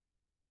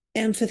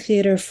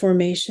 Amphitheater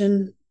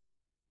formation.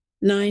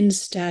 9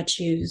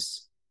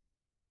 statues.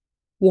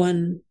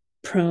 1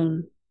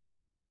 prone.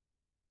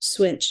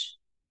 Switch.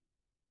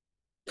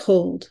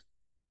 Pulled.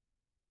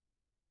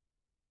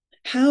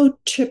 How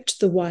tripped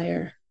the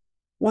wire?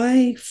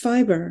 Why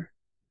fiber?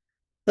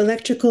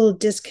 Electrical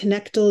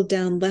disconnectal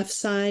down left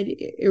side,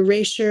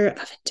 erasure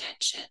of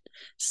intention.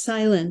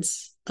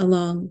 Silence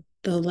along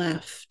the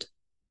left.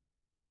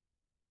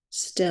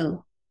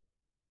 Still.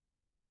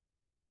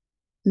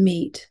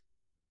 Meet.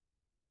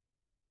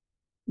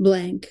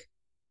 Blank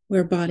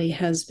where body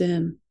has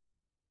been.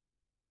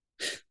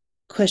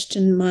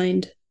 Question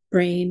mind,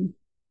 brain.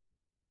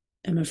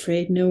 I'm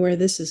afraid know where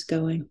this is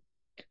going.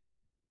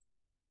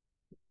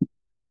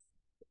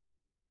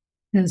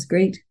 That was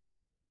great.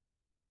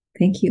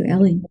 Thank you,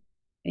 Elee.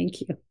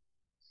 Thank you.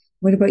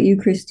 What about you,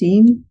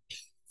 Christine?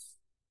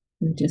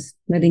 We're just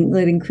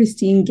letting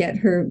Christine get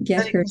her.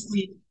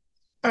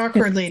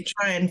 Awkwardly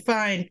try and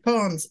find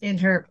poems in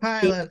her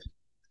pile of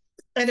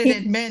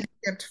edited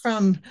manuscript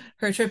from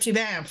her trip to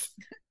Banff.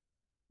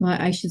 Well,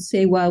 I should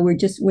say while we're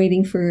just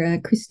waiting for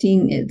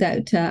Christine,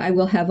 that I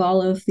will have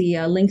all of the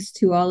links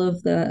to all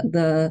of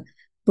the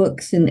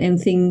books and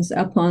things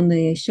up on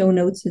the show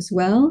notes as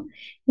well.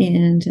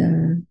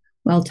 And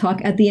I'll talk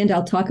at the end.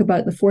 I'll talk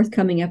about the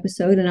forthcoming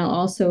episode, and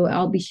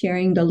I'll be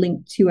sharing the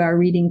link to our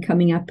reading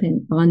coming up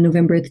on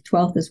November the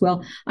 12th as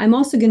well. I'm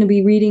also going to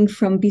be reading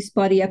from Beast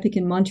Body Epic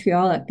in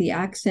Montreal at the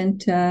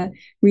Accent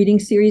reading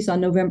series on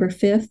November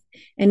 5th,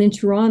 and in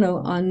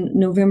Toronto on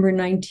November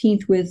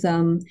 19th with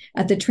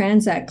at the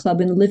Transact Club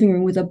in the living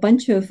room with a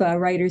bunch of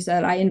writers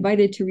that I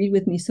invited to read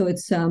with me. So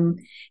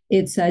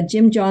it's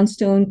Jim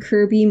Johnstone,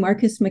 Kirby,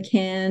 Marcus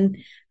McCann,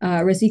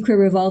 Razikra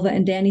Revolva,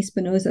 and Danny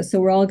Spinoza. So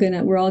we're all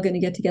gonna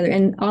get together.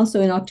 And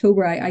also in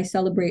October, I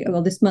celebrate.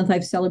 Well, this month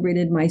I've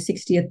celebrated my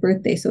 60th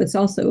birthday. So it's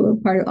also a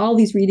part of all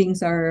these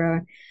readings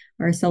are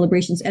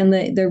celebrations. And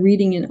the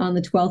reading on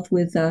the 12th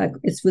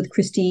it's with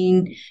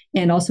Christine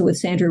and also with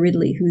Sandra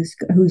Ridley,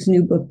 whose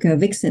new book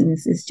Vixen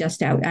is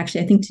just out.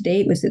 Actually, I think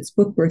today was its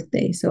book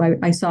birthday. So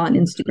I saw on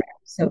Instagram.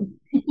 So.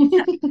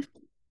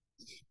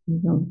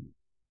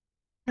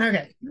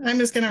 Okay, I'm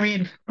just going to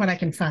read what I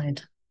can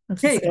find.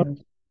 There you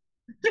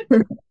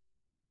go.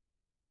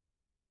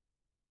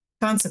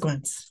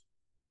 Consequence.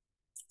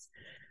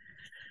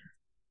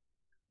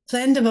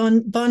 Plein de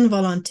bonne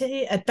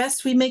volonté, at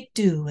best we make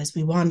do as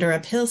we wander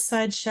up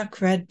hillside, shuck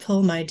red,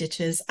 pull my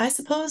ditches. I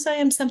suppose I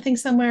am something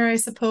somewhere, I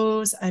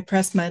suppose I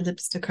press my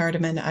lips to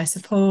cardamom, I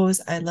suppose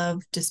I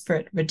love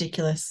disparate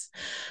ridiculous.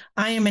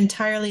 I am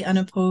entirely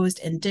unopposed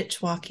and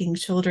ditch walking,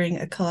 shouldering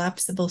a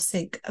collapsible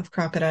sink of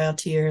crocodile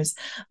tears.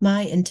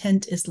 My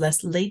intent is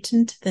less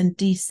latent than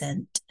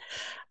decent,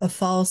 a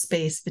fall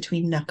space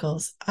between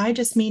knuckles. I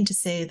just mean to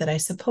say that I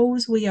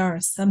suppose we are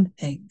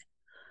something.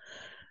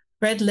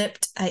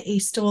 Red-lipped, I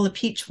stole a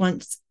peach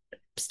once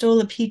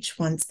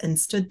and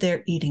stood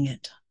there eating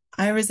it.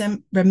 I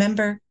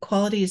remember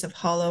qualities of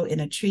hollow in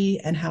a tree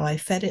and how I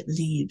fed it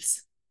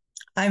leaves.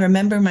 I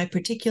remember my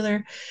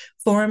particular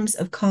forms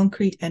of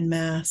concrete and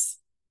mass.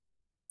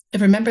 I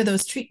remember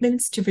those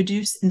treatments to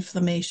reduce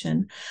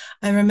inflammation.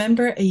 I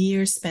remember a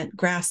year spent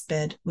grass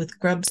bed with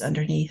grubs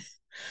underneath.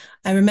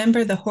 I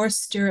remember the horse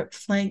stirrup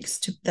flanks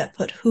that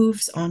put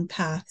hooves on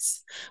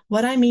paths.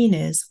 What I mean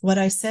is, what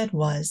I said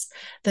was,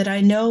 that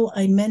I know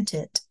I meant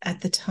it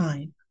at the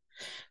time.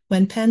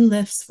 When pen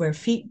lifts where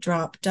feet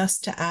drop,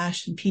 dust to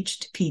ash and peach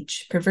to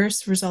peach,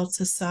 perverse results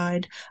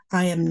aside,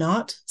 I am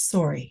not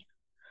sorry.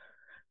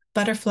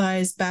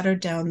 Butterflies batter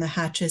down the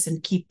hatches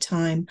and keep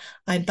time.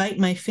 I bite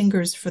my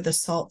fingers for the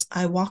salt.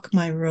 I walk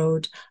my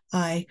road.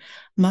 My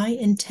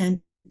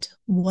intent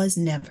was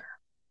never.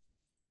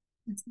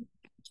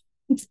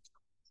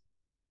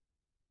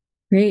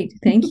 Great.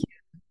 Thank you.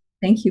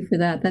 Thank you for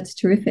that. That's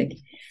terrific.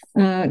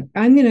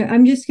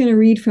 I'm just gonna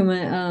read from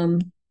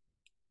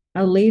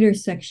a later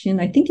section.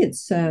 I think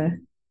it's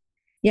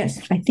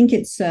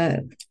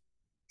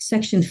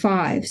section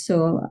 5.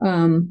 So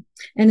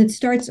and it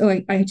starts,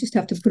 I just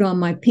have to put on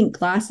my pink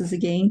glasses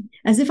again,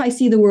 as if I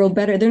see the world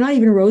better. They're not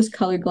even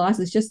rose-colored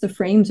glasses, just the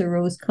frames are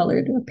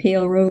rose-colored, a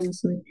pale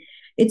rose.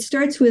 It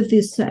starts with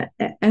this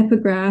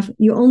epigraph: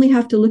 you only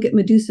have to look at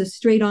Medusa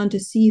straight on to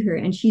see her,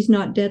 and she's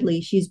not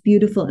deadly. She's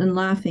beautiful and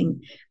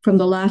laughing. From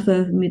The Laugh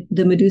of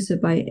the Medusa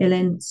by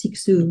Hélène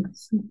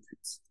Cixous.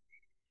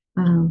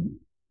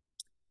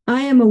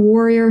 I am a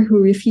warrior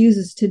who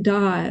refuses to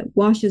die,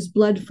 washes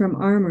blood from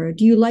armor.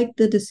 Do you like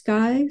the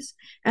disguise?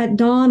 At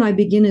dawn, I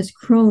begin as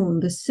crone,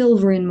 the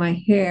silver in my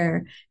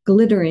hair,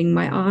 glittering,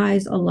 my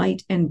eyes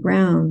alight and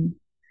brown.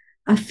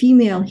 A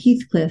female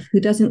Heathcliff who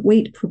doesn't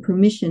wait for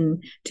permission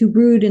to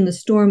brood in the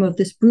storm of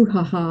this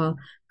brouhaha,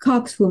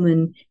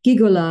 coxwoman,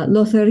 gigola,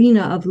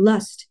 Lotharina of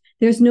lust.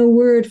 There's no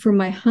word for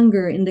my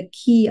hunger in the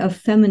key of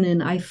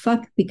feminine. I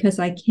fuck because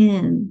I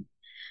can.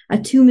 A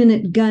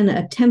 2-minute gun,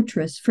 a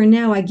temptress. For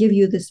now, I give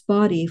you this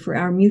body for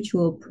our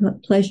mutual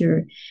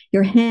pleasure.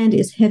 Your hand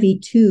is heavy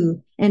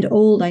too, and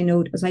old, I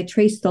note, as I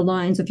trace the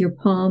lines of your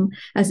palm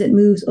as it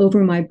moves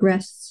over my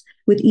breasts.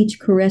 With each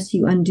caress,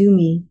 you undo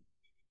me.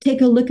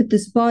 Take a look at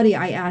this body,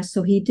 I asked,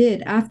 so he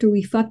did. After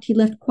we fucked, he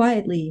left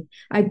quietly.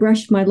 I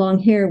brushed my long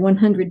hair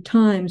 100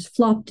 times,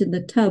 flopped in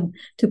the tub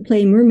to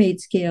play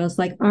mermaid scales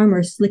like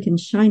armor slick and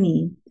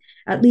shiny.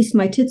 At least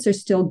my tits are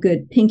still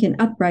good, pink and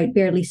upright,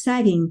 barely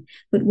sagging.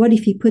 But what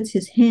if he puts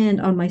his hand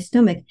on my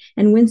stomach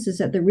and winces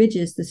at the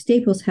ridges the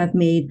staples have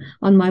made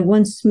on my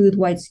once smooth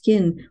white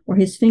skin, or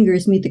his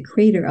fingers meet the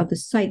crater of the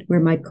site where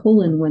my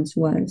colon once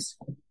was?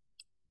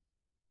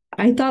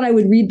 I thought I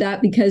would read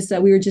that because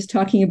we were just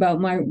talking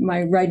about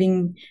my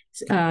writing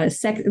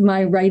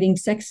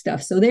sex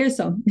stuff. So there's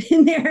some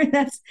in there.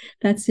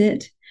 That's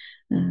it.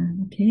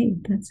 Okay,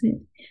 that's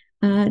it.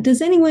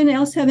 Does anyone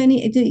else have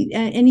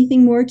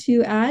anything more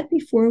to add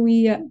before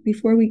we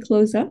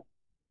close up?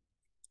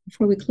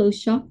 Before we close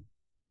shop?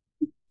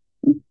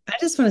 I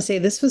just want to say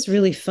this was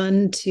really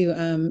fun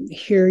to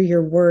hear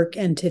your work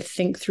and to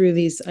think through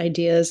these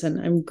ideas. And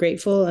I'm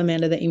grateful,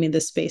 Amanda, that you made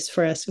this space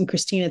for us. And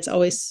Christine, it's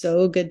always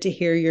so good to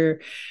hear your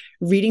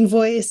reading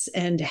voice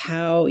and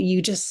how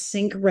you just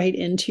sink right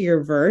into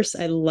your verse.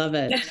 I love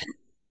it.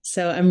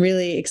 So I'm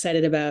really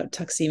excited about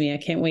Toxemia. I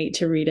can't wait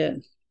to read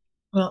it.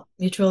 Well,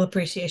 Mutual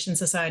Appreciation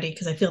Society,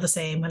 because I feel the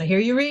same when I hear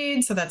you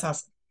read. So that's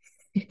awesome.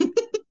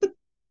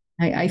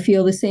 I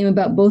feel the same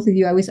about both of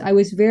you. I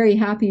was very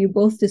happy you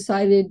both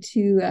decided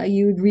to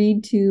you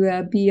agreed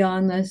to be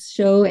on this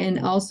show, and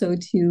also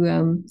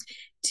to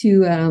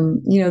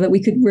that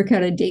we could work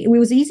out a date. It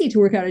was easy to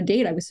work out a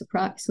date. I was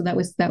surprised. So that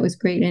was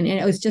great. And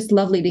it was just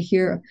lovely to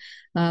hear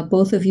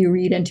both of you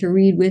read and to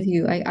read with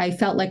you. I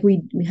felt like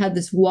we had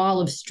this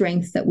wall of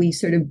strength that we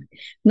sort of,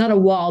 not a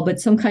wall, but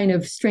some kind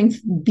of strength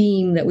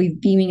beam that we're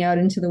beaming out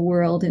into the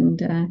world,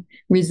 and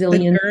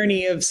resilience. A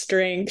gurney of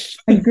strength.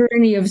 A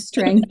gurney of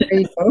strength. There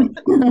you go.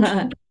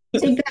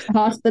 Take that,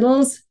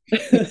 hospitals.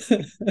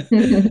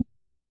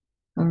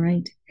 All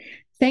right.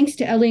 Thanks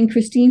to Elee and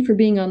Christine for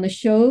being on the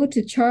show,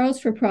 to Charles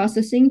for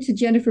processing, to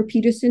Jennifer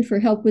Peterson for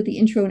help with the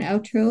intro and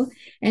outro,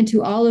 and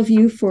to all of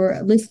you for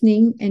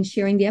listening and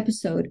sharing the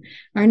episode.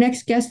 Our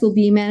next guest will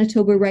be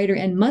Manitoba writer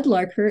and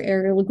mudlarker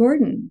Elee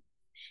Gardiner.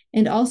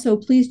 And also,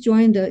 please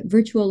join the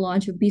virtual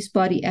launch of Beast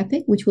Body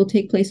Epic, which will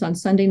take place on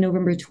Sunday,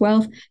 November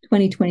 12th,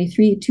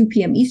 2023 at 2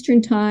 p.m.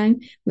 Eastern Time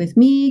with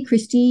me,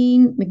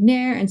 Christine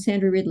McNair, and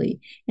Sandra Ridley.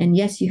 And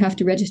yes, you have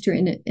to register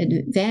in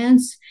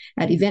advance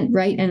at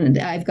Eventbrite. And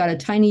I've got a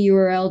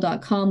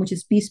tinyurl.com, which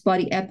is Beast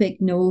Body Epic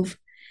Nov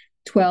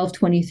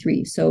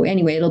 1223. So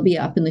anyway, it'll be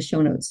up in the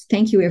show notes.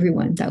 Thank you,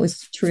 everyone. That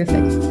was terrific.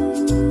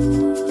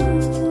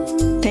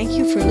 Thank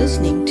you for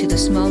listening to The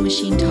Small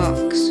Machine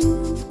Talks.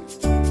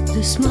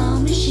 The Small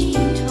Machine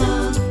Talks.